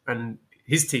Rocky and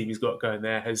his team he's got going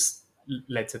there has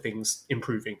led to things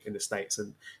improving in the States.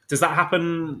 And does that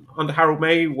happen under Harold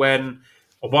May when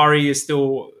Owari is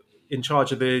still in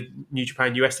charge of the New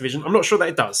Japan US division? I'm not sure that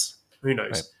it does. Who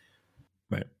knows?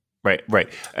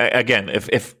 Right. Again,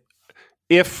 if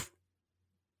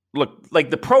look, like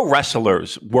the pro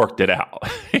wrestlers worked it out,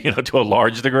 to a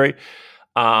large degree.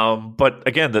 But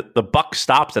again, the buck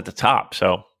stops at the top.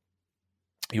 So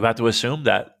you have to assume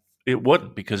that it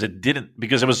wouldn't, because it didn't,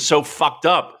 because it was so fucked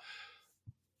up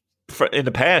in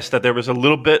the past that there was a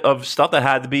little bit of stuff that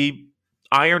had to be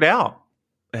ironed out.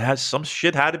 Some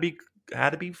shit had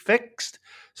to be fixed.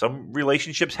 Some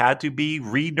relationships had to be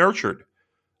re-nurtured.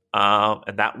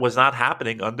 And that was not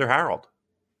happening under Harold.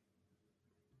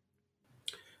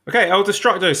 Okay, El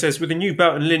Destructo says, with the new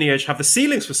belt and lineage, have the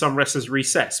ceilings for some wrestlers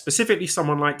reset, specifically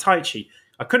someone like Taichi.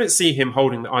 I couldn't see him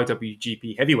holding the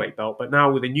IWGP heavyweight belt, but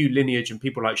now with a new lineage and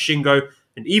people like Shingo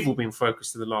and Evil being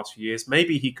focused in the last few years,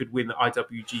 maybe he could win the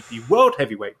IWGP World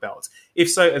Heavyweight belt. If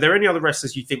so, are there any other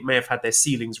wrestlers you think may have had their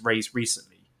ceilings raised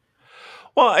recently?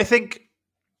 Well, I think,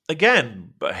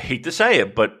 again, I hate to say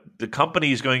it, but the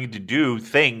company is going to do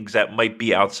things that might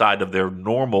be outside of their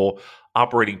normal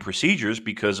operating procedures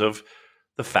because of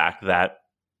the fact that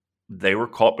they were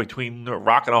caught between a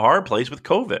rock and a hard place with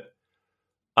COVID.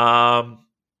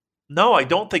 No, I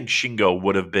don't think Shingo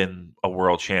would have been a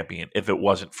world champion if it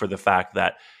wasn't for the fact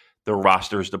that the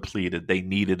roster's depleted. They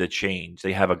needed a change.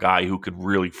 They have a guy who can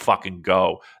really fucking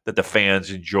go, that the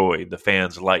fans enjoy, the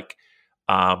fans like.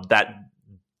 That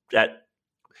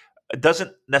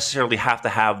doesn't necessarily have to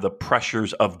have the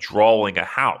pressures of drawing a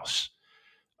house.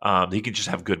 He can just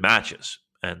have good matches,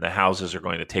 and the houses are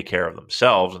going to take care of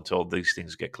themselves until these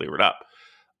things get cleared up.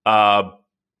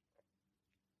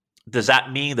 Does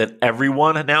that mean that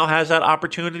everyone now has that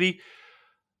opportunity?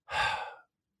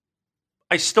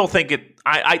 I still think it.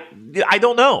 I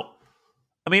don't know.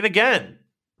 I mean, again,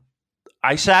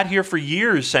 I sat here for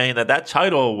years saying that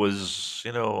title was,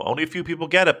 only a few people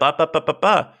get it.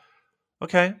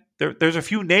 Okay, there's a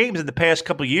few names in the past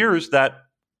couple of years that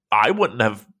I wouldn't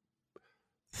have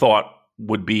thought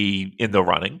would be in the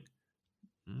running.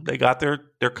 They got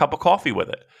their cup of coffee with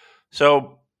it.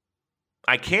 So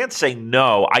I can't say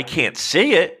no. I can't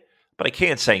see it, but I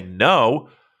can't say no.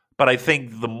 But I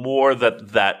think the more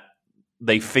that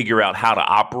they figure out how to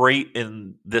operate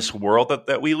in this world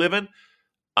that we live in,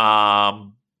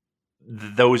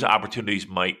 those opportunities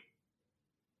might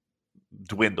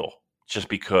dwindle, just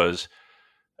because,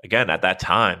 again, at that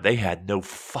time, they had no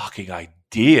fucking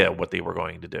idea what they were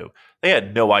going to do. They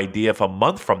had no idea if a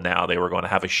month from now they were going to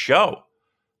have a show.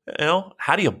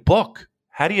 How do you book?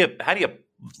 How do you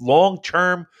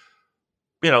long-term,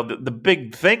 the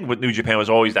big thing with New Japan was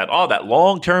always that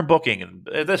long-term booking, and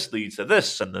this leads to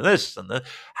this and this and this.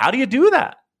 How do you do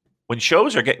that when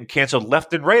shows are getting canceled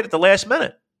left and right at the last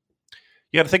minute?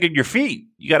 You got to think of your feet.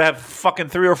 You got to have fucking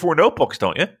 3 or 4 notebooks,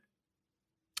 don't you?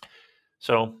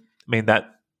 So, I mean,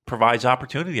 that provides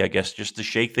opportunity, I guess, just to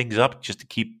shake things up, just to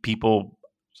keep people's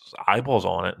eyeballs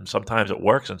on it. And sometimes it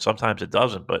works and sometimes it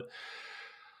doesn't. But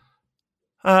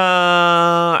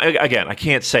again, I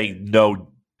can't say no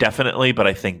definitely, but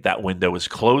I think that window is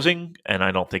closing. And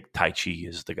I don't think Taichi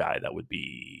is the guy that would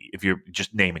be, if you're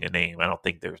just naming a name, I don't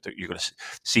think you're going to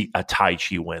see a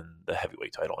Taichi win the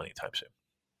heavyweight title anytime soon.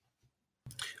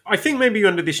 I think maybe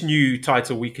under this new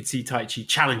title, we could see Taichi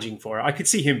challenging for it. I could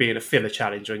see him being a filler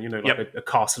challenger, a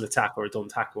Castle Attack or a Don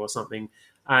Taco or something.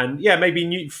 And yeah, maybe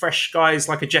new, fresh guys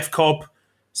like a Jeff Cobb,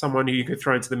 someone who you could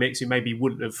throw into the mix who maybe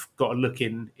wouldn't have got a look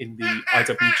in the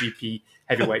IWGP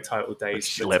heavyweight title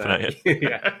days.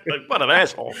 Yeah. What an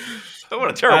asshole. What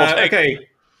a terrible take. Okay.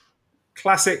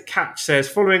 Classic Catch says,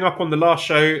 following up on the last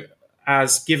show,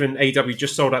 as given AEW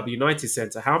just sold out the United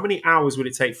Center, how many hours would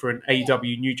it take for an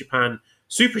AEW New Japan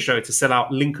Super Show to sell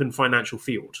out Lincoln Financial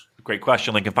Field? Great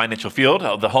question. Lincoln Financial Field,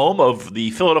 the home of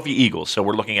the Philadelphia Eagles. So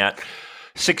we're looking at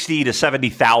 60 to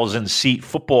 70,000 seat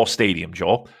football stadium,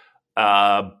 Joel.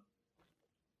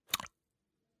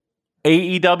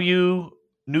 AEW,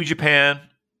 New Japan,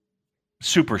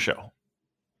 Super Show.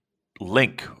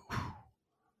 Link.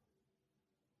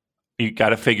 You got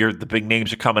to figure the big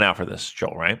names are coming out for this,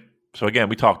 Joel, right? So again,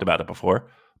 we talked about it before.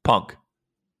 Punk,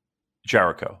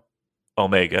 Jericho,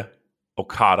 Omega,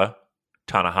 Okada,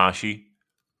 Tanahashi.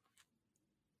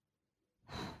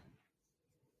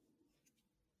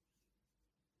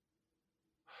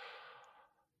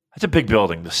 That's a big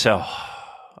building to sell.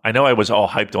 I know I was all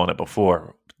hyped on it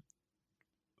before.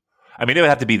 I mean, it would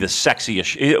have to be the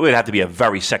sexiest. It would have to be a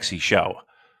very sexy show.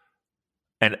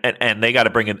 And they got to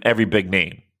bring in every big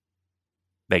name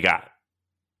they got.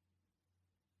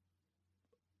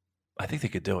 I think they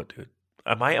could do it, dude.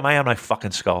 Am I on my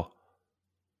fucking skull?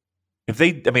 If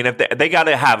they got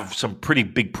to have some pretty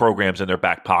big programs in their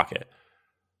back pocket.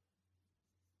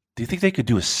 Do you think they could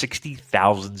do a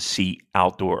 60,000 seat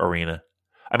outdoor arena?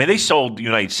 I mean, they sold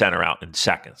United Center out in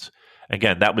seconds.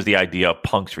 Again, that was the idea of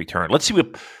Punk's return. Let's see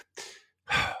what.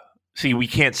 See, we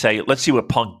can't say. Let's see what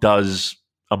Punk does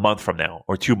a month from now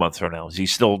or 2 months from now. Is he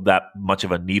still that much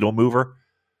of a needle mover?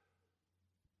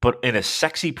 But in a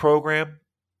sexy program,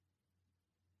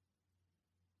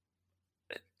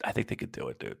 I think they could do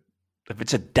it, dude. If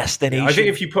it's a destination, I think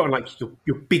if you put on like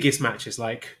your biggest matches,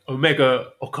 like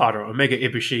Omega Okada, Omega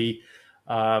Ibushi,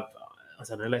 I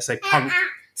don't know, let's say Punk,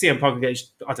 CM Punk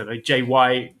against, I don't know, Jay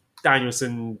White,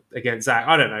 Danielson against Zack,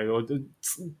 I don't know. Or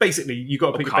basically, you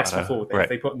got to put your best foot forward. Right. If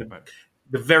they put in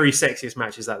the very sexiest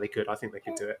matches that they could, I think they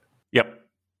could do it. Yep,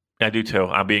 I do too.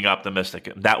 I'm being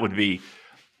optimistic. That would be,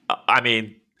 I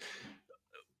mean,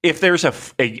 if there's a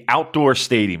outdoor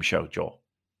stadium show, Joel,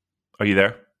 are you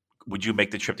there? Would you make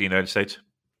the trip to the United States?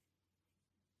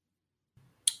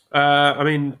 I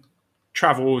mean,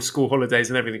 travel, school holidays,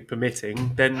 and everything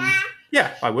permitting, then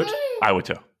yeah, I would. I would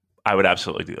too. I would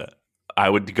absolutely do that. I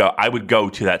would go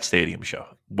to that stadium show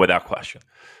without question.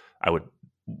 I would.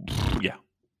 Yeah,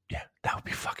 that would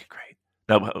be fucking great.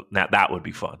 That would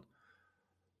be fun.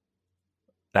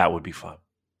 That would be fun.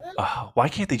 Why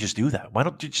can't they just do that? Why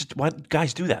don't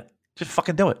guys do that? Just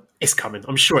fucking do it. It's coming.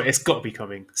 I'm sure it's got to be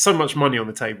coming. So much money on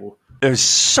the table. There's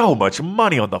so much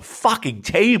money on the fucking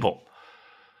table.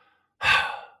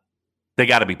 They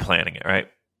got to be planning it, right?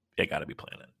 They got to be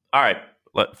planning it. All right.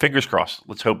 Fingers crossed.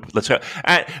 Let's hope.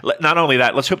 And not only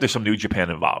that, let's hope there's some New Japan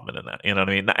involvement in that. You know what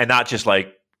I mean? And not just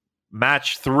like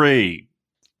match 3,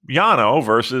 Yano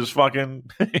versus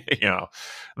fucking, you know.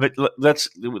 But let's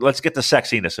get the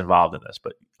sexiness involved in this.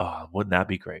 But wouldn't that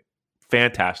be great?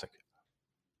 Fantastic.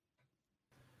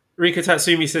 Rika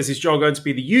Tatsumi says, is Joel going to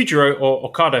be the Yujiro or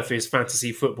Okada for his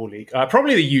fantasy football league?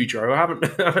 Probably the Yujiro. I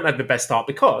haven't had the best start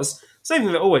because same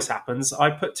thing that always happens. I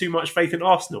put too much faith in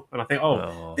Arsenal. And I think,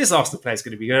 this Arsenal player is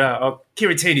going to be good.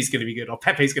 Kiritini's going to be good. Or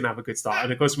Pepe's going to have a good start.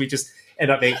 And of course, we just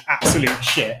end up being absolute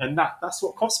shit. And that's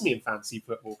what cost me in fantasy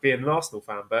football, being an Arsenal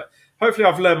fan. But hopefully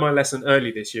I've learned my lesson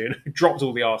early this year and dropped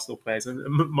all the Arsenal players and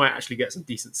might actually get some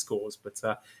decent scores. But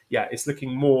it's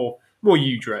looking more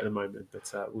Yujiro at the moment.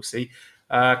 But we'll see.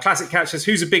 Classic Catch says,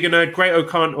 who's a bigger nerd,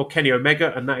 Great-O-Khan or Kenny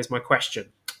Omega? And that is my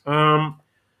question.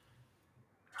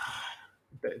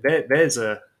 There's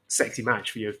a sexy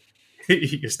match for your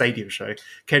stadium show.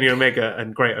 Kenny Omega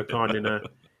and Great-O-Khan in a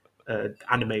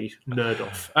anime nerd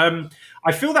off.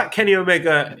 I feel that Kenny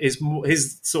Omega is more,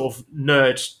 his sort of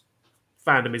nerd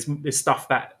fandom is stuff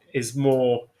that is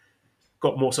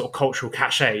got more sort of cultural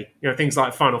cachet. You know, things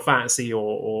like Final Fantasy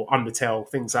or Undertale,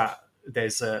 things that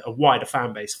there's a wider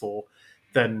fan base for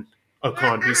than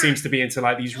Okan, who seems to be into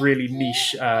like these really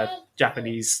niche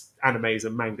Japanese animes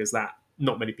and mangas that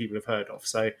not many people have heard of.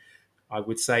 So I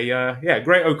would say,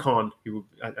 Great-O-Khan, who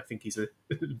I think he's a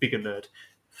bigger nerd.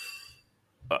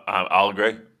 I'll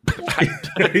agree.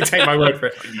 Take my word for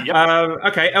it. Yep.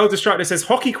 Okay, Elder Strider says,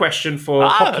 hockey question for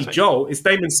Hockey Joel. Is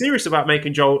Damon serious about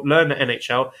making Joel learn the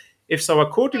NHL? If so, I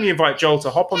accordingly invite Joel to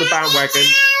hop on the bandwagon.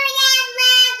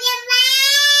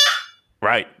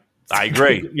 Right. I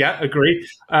agree. Yeah, agree.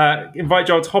 Invite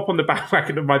Joel to hop on the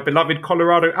bandwagon of my beloved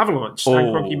Colorado Avalanche.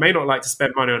 Stan Kroenke may not like to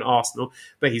spend money on Arsenal,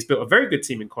 but he's built a very good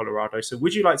team in Colorado. So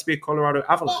would you like to be a Colorado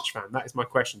Avalanche fan? That is my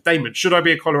question. Damon, should I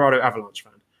be a Colorado Avalanche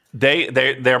fan?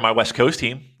 They're my West Coast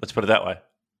team. Let's put it that way.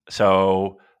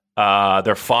 So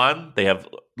they're fun. They have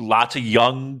lots of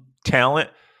young talent.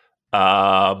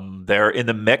 They're in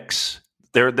the mix.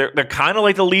 They're kind of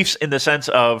like the Leafs in the sense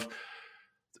of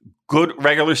good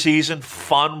regular season,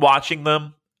 fun watching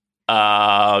them.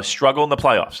 Struggle in the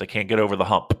playoffs. They can't get over the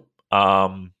hump.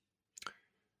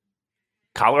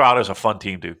 Colorado's a fun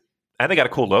team, dude. And they got a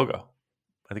cool logo.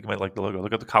 I think you might like the logo.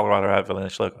 Look at the Colorado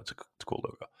Avalanche logo. It's a cool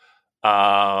logo.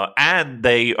 And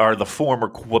they are the former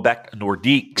Quebec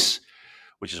Nordiques,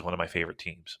 which is one of my favorite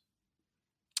teams.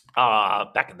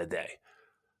 back in the day.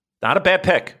 Not a bad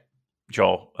pick,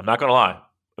 Joel. I'm not going to lie.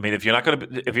 I mean, if you're not going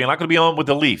to be on with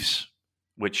the Leafs,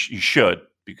 which you should,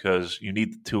 because you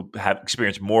need to have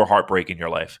experienced more heartbreak in your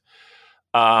life.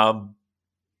 Colorado's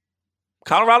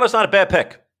not a bad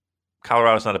pick.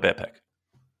 Colorado's not a bad pick.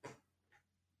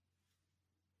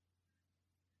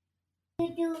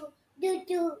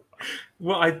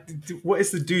 What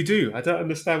is the doo-doo? I don't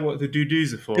understand what the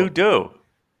doo-doos are for. Doo-doo.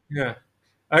 Yeah.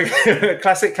 Okay.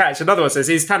 Classic catch. Another one says,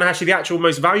 is Tanahashi the actual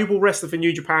most valuable wrestler for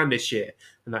New Japan this year?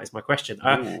 And that is my question.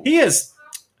 He is.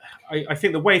 I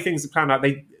think the way things have planned out,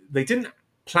 they didn't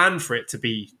plan for it to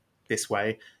be this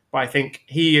way, but I think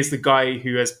he is the guy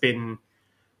who has been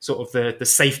sort of the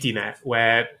safety net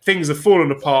where things have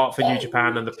fallen apart for New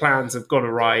Japan and the plans have gone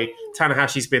awry.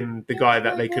 Tanahashi's been the guy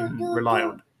that they can rely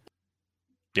on.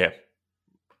 Yeah.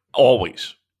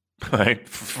 Always. Right?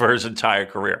 For his entire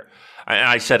career.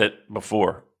 I said it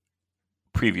before,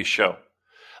 previous show.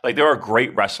 Like, there are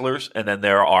great wrestlers, and then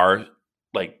there are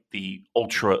like the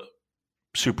ultra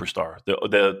superstar,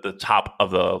 the top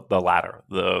of the ladder,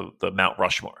 the Mount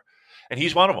Rushmore. And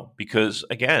he's one of them because,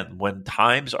 again, when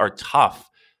times are tough,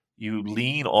 you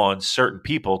lean on certain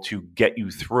people to get you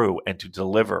through and to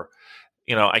deliver.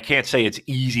 You know, I can't say it's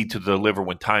easy to deliver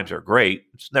when times are great.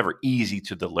 It's never easy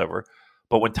to deliver.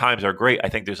 But when times are great, I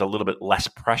think there's a little bit less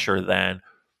pressure than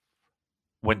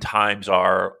when times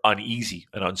are uneasy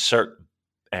and uncertain.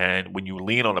 And when you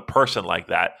lean on a person like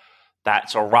that,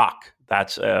 that's a rock.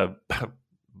 That's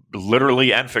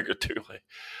literally and figuratively.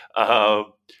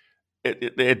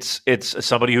 It's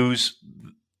somebody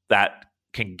that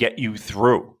can get you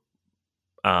through.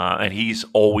 And he's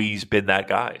always been that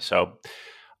guy. So,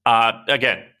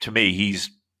 again, to me,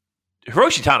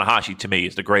 Hiroshi Tanahashi, to me,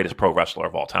 is the greatest pro wrestler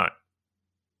of all time.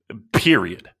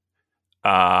 Period.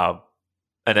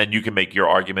 And then you can make your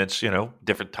arguments,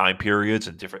 different time periods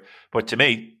and different. But to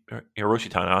me, Hiroshi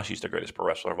Tanahashi is the greatest pro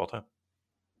wrestler of all time.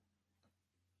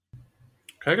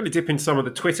 Okay, I'm going to dip into some of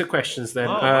the Twitter questions then.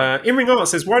 In-Ring Art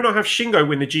says, why not have Shingo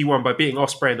win the G1 by beating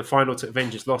Ospreay in the final to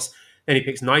avenge his loss? Then he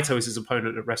picks Naito as his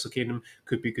opponent at Wrestle Kingdom.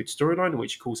 Could be a good storyline in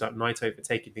which he calls out Naito for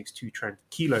taking things too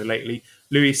tranquilo lately.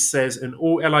 Luis says, an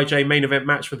all LIJ main event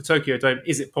match for the Tokyo Dome.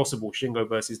 Is it possible? Shingo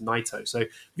versus Naito. So have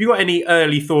you got any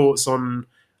early thoughts on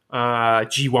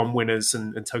G1 winners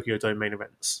and Tokyo Dome main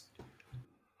events?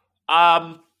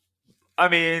 I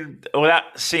mean,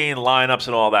 without seeing lineups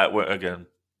and all that, again,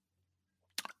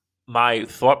 my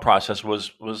thought process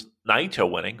was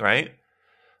Naito winning, right?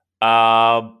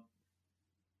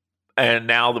 And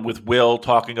now with Will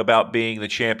talking about being the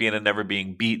champion and never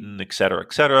being beaten, et cetera,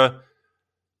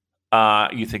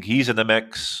 you think he's in the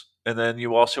mix. And then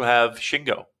you also have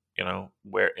Shingo,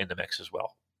 where in the mix as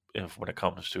well when it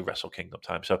comes to Wrestle Kingdom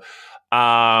time. So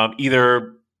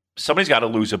either somebody's got to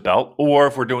lose a belt, or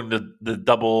if we're doing the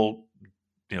double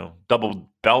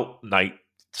belt night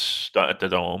at the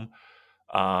Dome,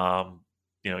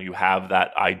 you have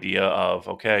that idea of,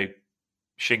 okay,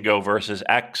 Shingo versus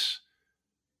X,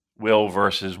 Will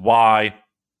versus Y,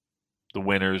 the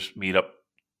winners meet up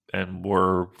and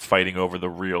we're fighting over the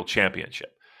real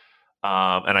championship.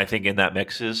 And I think in that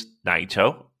mix is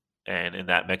Naito, and in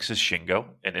that mix is Shingo,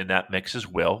 and in that mix is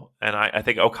Will. And I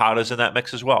think Okada's in that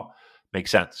mix as well.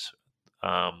 Makes sense.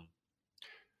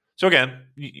 So again,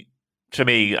 to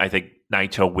me, I think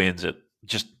Naito wins it.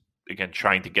 Just, again,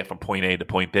 trying to get from point A to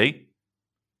point B.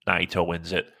 Naito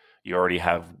wins it. You already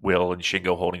have Will and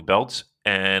Shingo holding belts,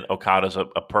 and Okada's a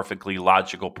perfectly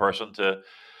logical person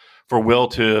for Will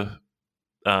to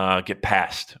get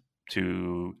past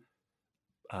to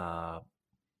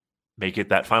make it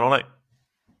that final night.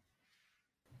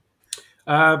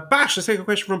 Bash, let's take a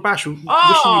question from Bash. Wishing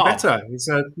you better. He's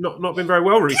not been very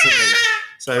well recently.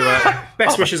 So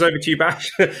best wishes over to you,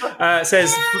 Bash.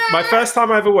 Says, my first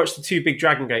time I ever watched the two big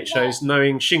Dragon Gate shows,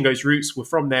 knowing Shingo's roots were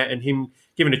from there and him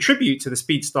giving a tribute to the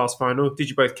Speed Stars final. Did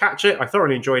you both catch it? I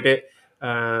thoroughly enjoyed it.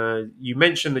 You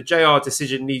mentioned the JR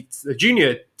decision the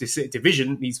junior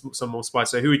division needs some more spice.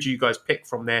 So who would you guys pick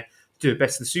from there to do the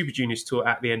best of the Super Juniors tour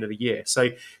at the end of the year? So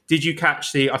did you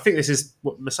catch I think this is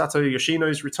Masato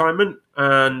Yoshino's retirement,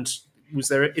 and is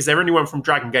there anyone from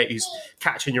Dragon Gate who's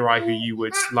catching your eye who you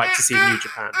would like to see in New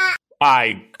Japan?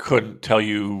 I couldn't tell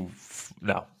you.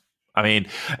 No, I mean,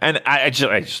 and I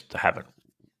just haven't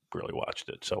really watched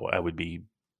it, so I would be.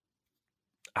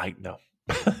 I know.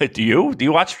 Do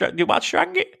you watch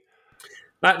Dragon Gate?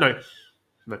 No.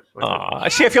 I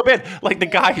see. I feel bad. Like, the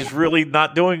guy is really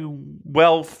not doing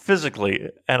well physically,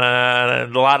 and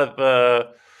a lot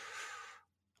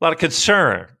of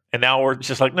concern. And now we're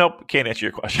just like, nope, can't answer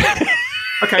your question.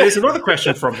 Okay, there's another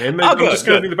question from him. Oh, I'm good, just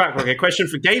going good. through the backlog here. Question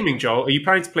for gaming, Joel. Are you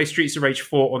planning to play Streets of Rage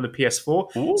 4 on the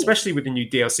PS4, especially with the new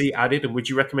DLC added? And would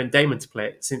you recommend Damon to play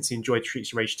it since he enjoyed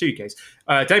Streets of Rage 2 games?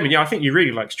 Damon, yeah, I think you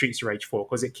really like Streets of Rage 4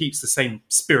 because it keeps the same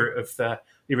spirit of the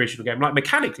original game. Like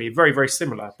mechanically, very, very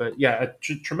similar. But yeah,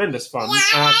 tremendous fun.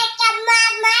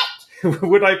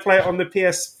 Would I play it on the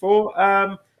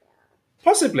PS4?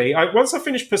 Possibly. Once I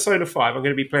finish Persona 5, I'm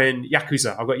going to be playing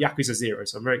Yakuza. I've got Yakuza 0,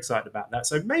 so I'm very excited about that.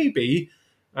 So maybe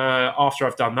after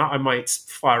I've done that, I might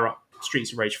fire up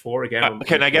Streets of Rage 4 again.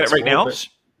 Can I get it right now?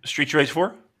 Streets of Rage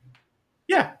 4?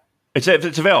 Yeah. It's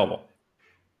available.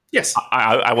 Yes.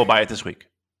 I will buy it this week.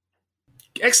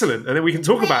 Excellent. And then we can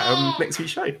talk about it on next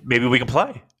week's show. Maybe we can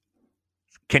play.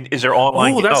 Is there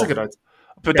online? Oh, that's a good idea.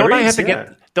 But don't I have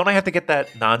to get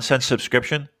that nonsense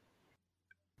subscription?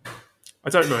 I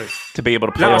don't know. To be able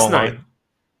to play let us online?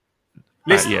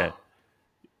 Know. Yeah.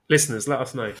 Listeners, let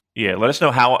us know. Yeah, let us know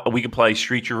how we can play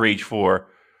Streets of Rage 4.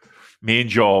 Me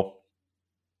and Joel.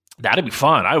 That'd be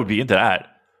fun. I would be into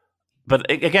that.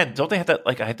 But again, don't they have to,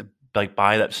 I had to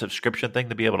buy that subscription thing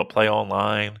to be able to play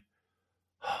online?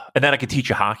 And then I could teach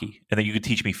you hockey. And then you could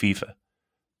teach me FIFA.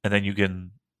 And then you can...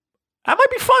 That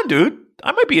might be fun, dude.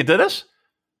 I might be into this.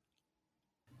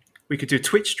 We could do a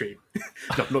Twitch stream.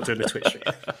 No, I'm not doing a Twitch stream.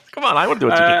 Come on, I want to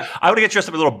do it. I want to get dressed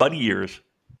up with little bunny ears.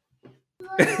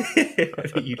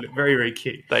 You look very, very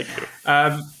cute. Thank you.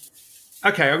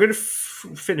 Okay, I'm going to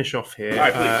finish off here. All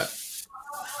right, please.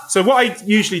 So what I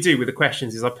usually do with the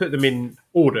questions is I put them in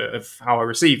order of how I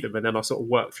receive them, and then I sort of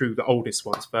work through the oldest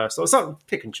ones first. So it's not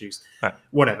pick and choose. Right.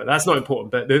 Whatever, that's not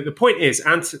important. But the point is,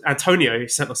 Antonio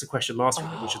sent us a question last week,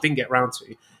 which I didn't get around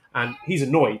to. And he's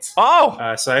annoyed.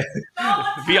 Oh! So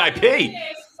VIP.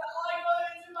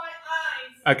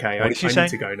 Okay, I need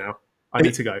to go now. I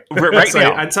need to go. Right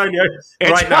now. Antonio,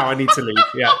 right now I need to leave.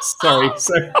 Yeah, sorry.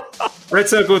 So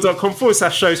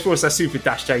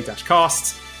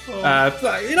redcircle.com/shows/super-j-cast. I'm not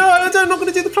going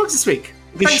to do the plugs this week.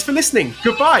 Thanks for listening.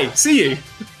 Goodbye. See you.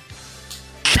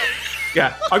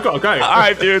 Yeah, I've got to go. All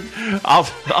right, dude. I'll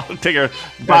take her.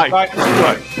 Bye. Bye.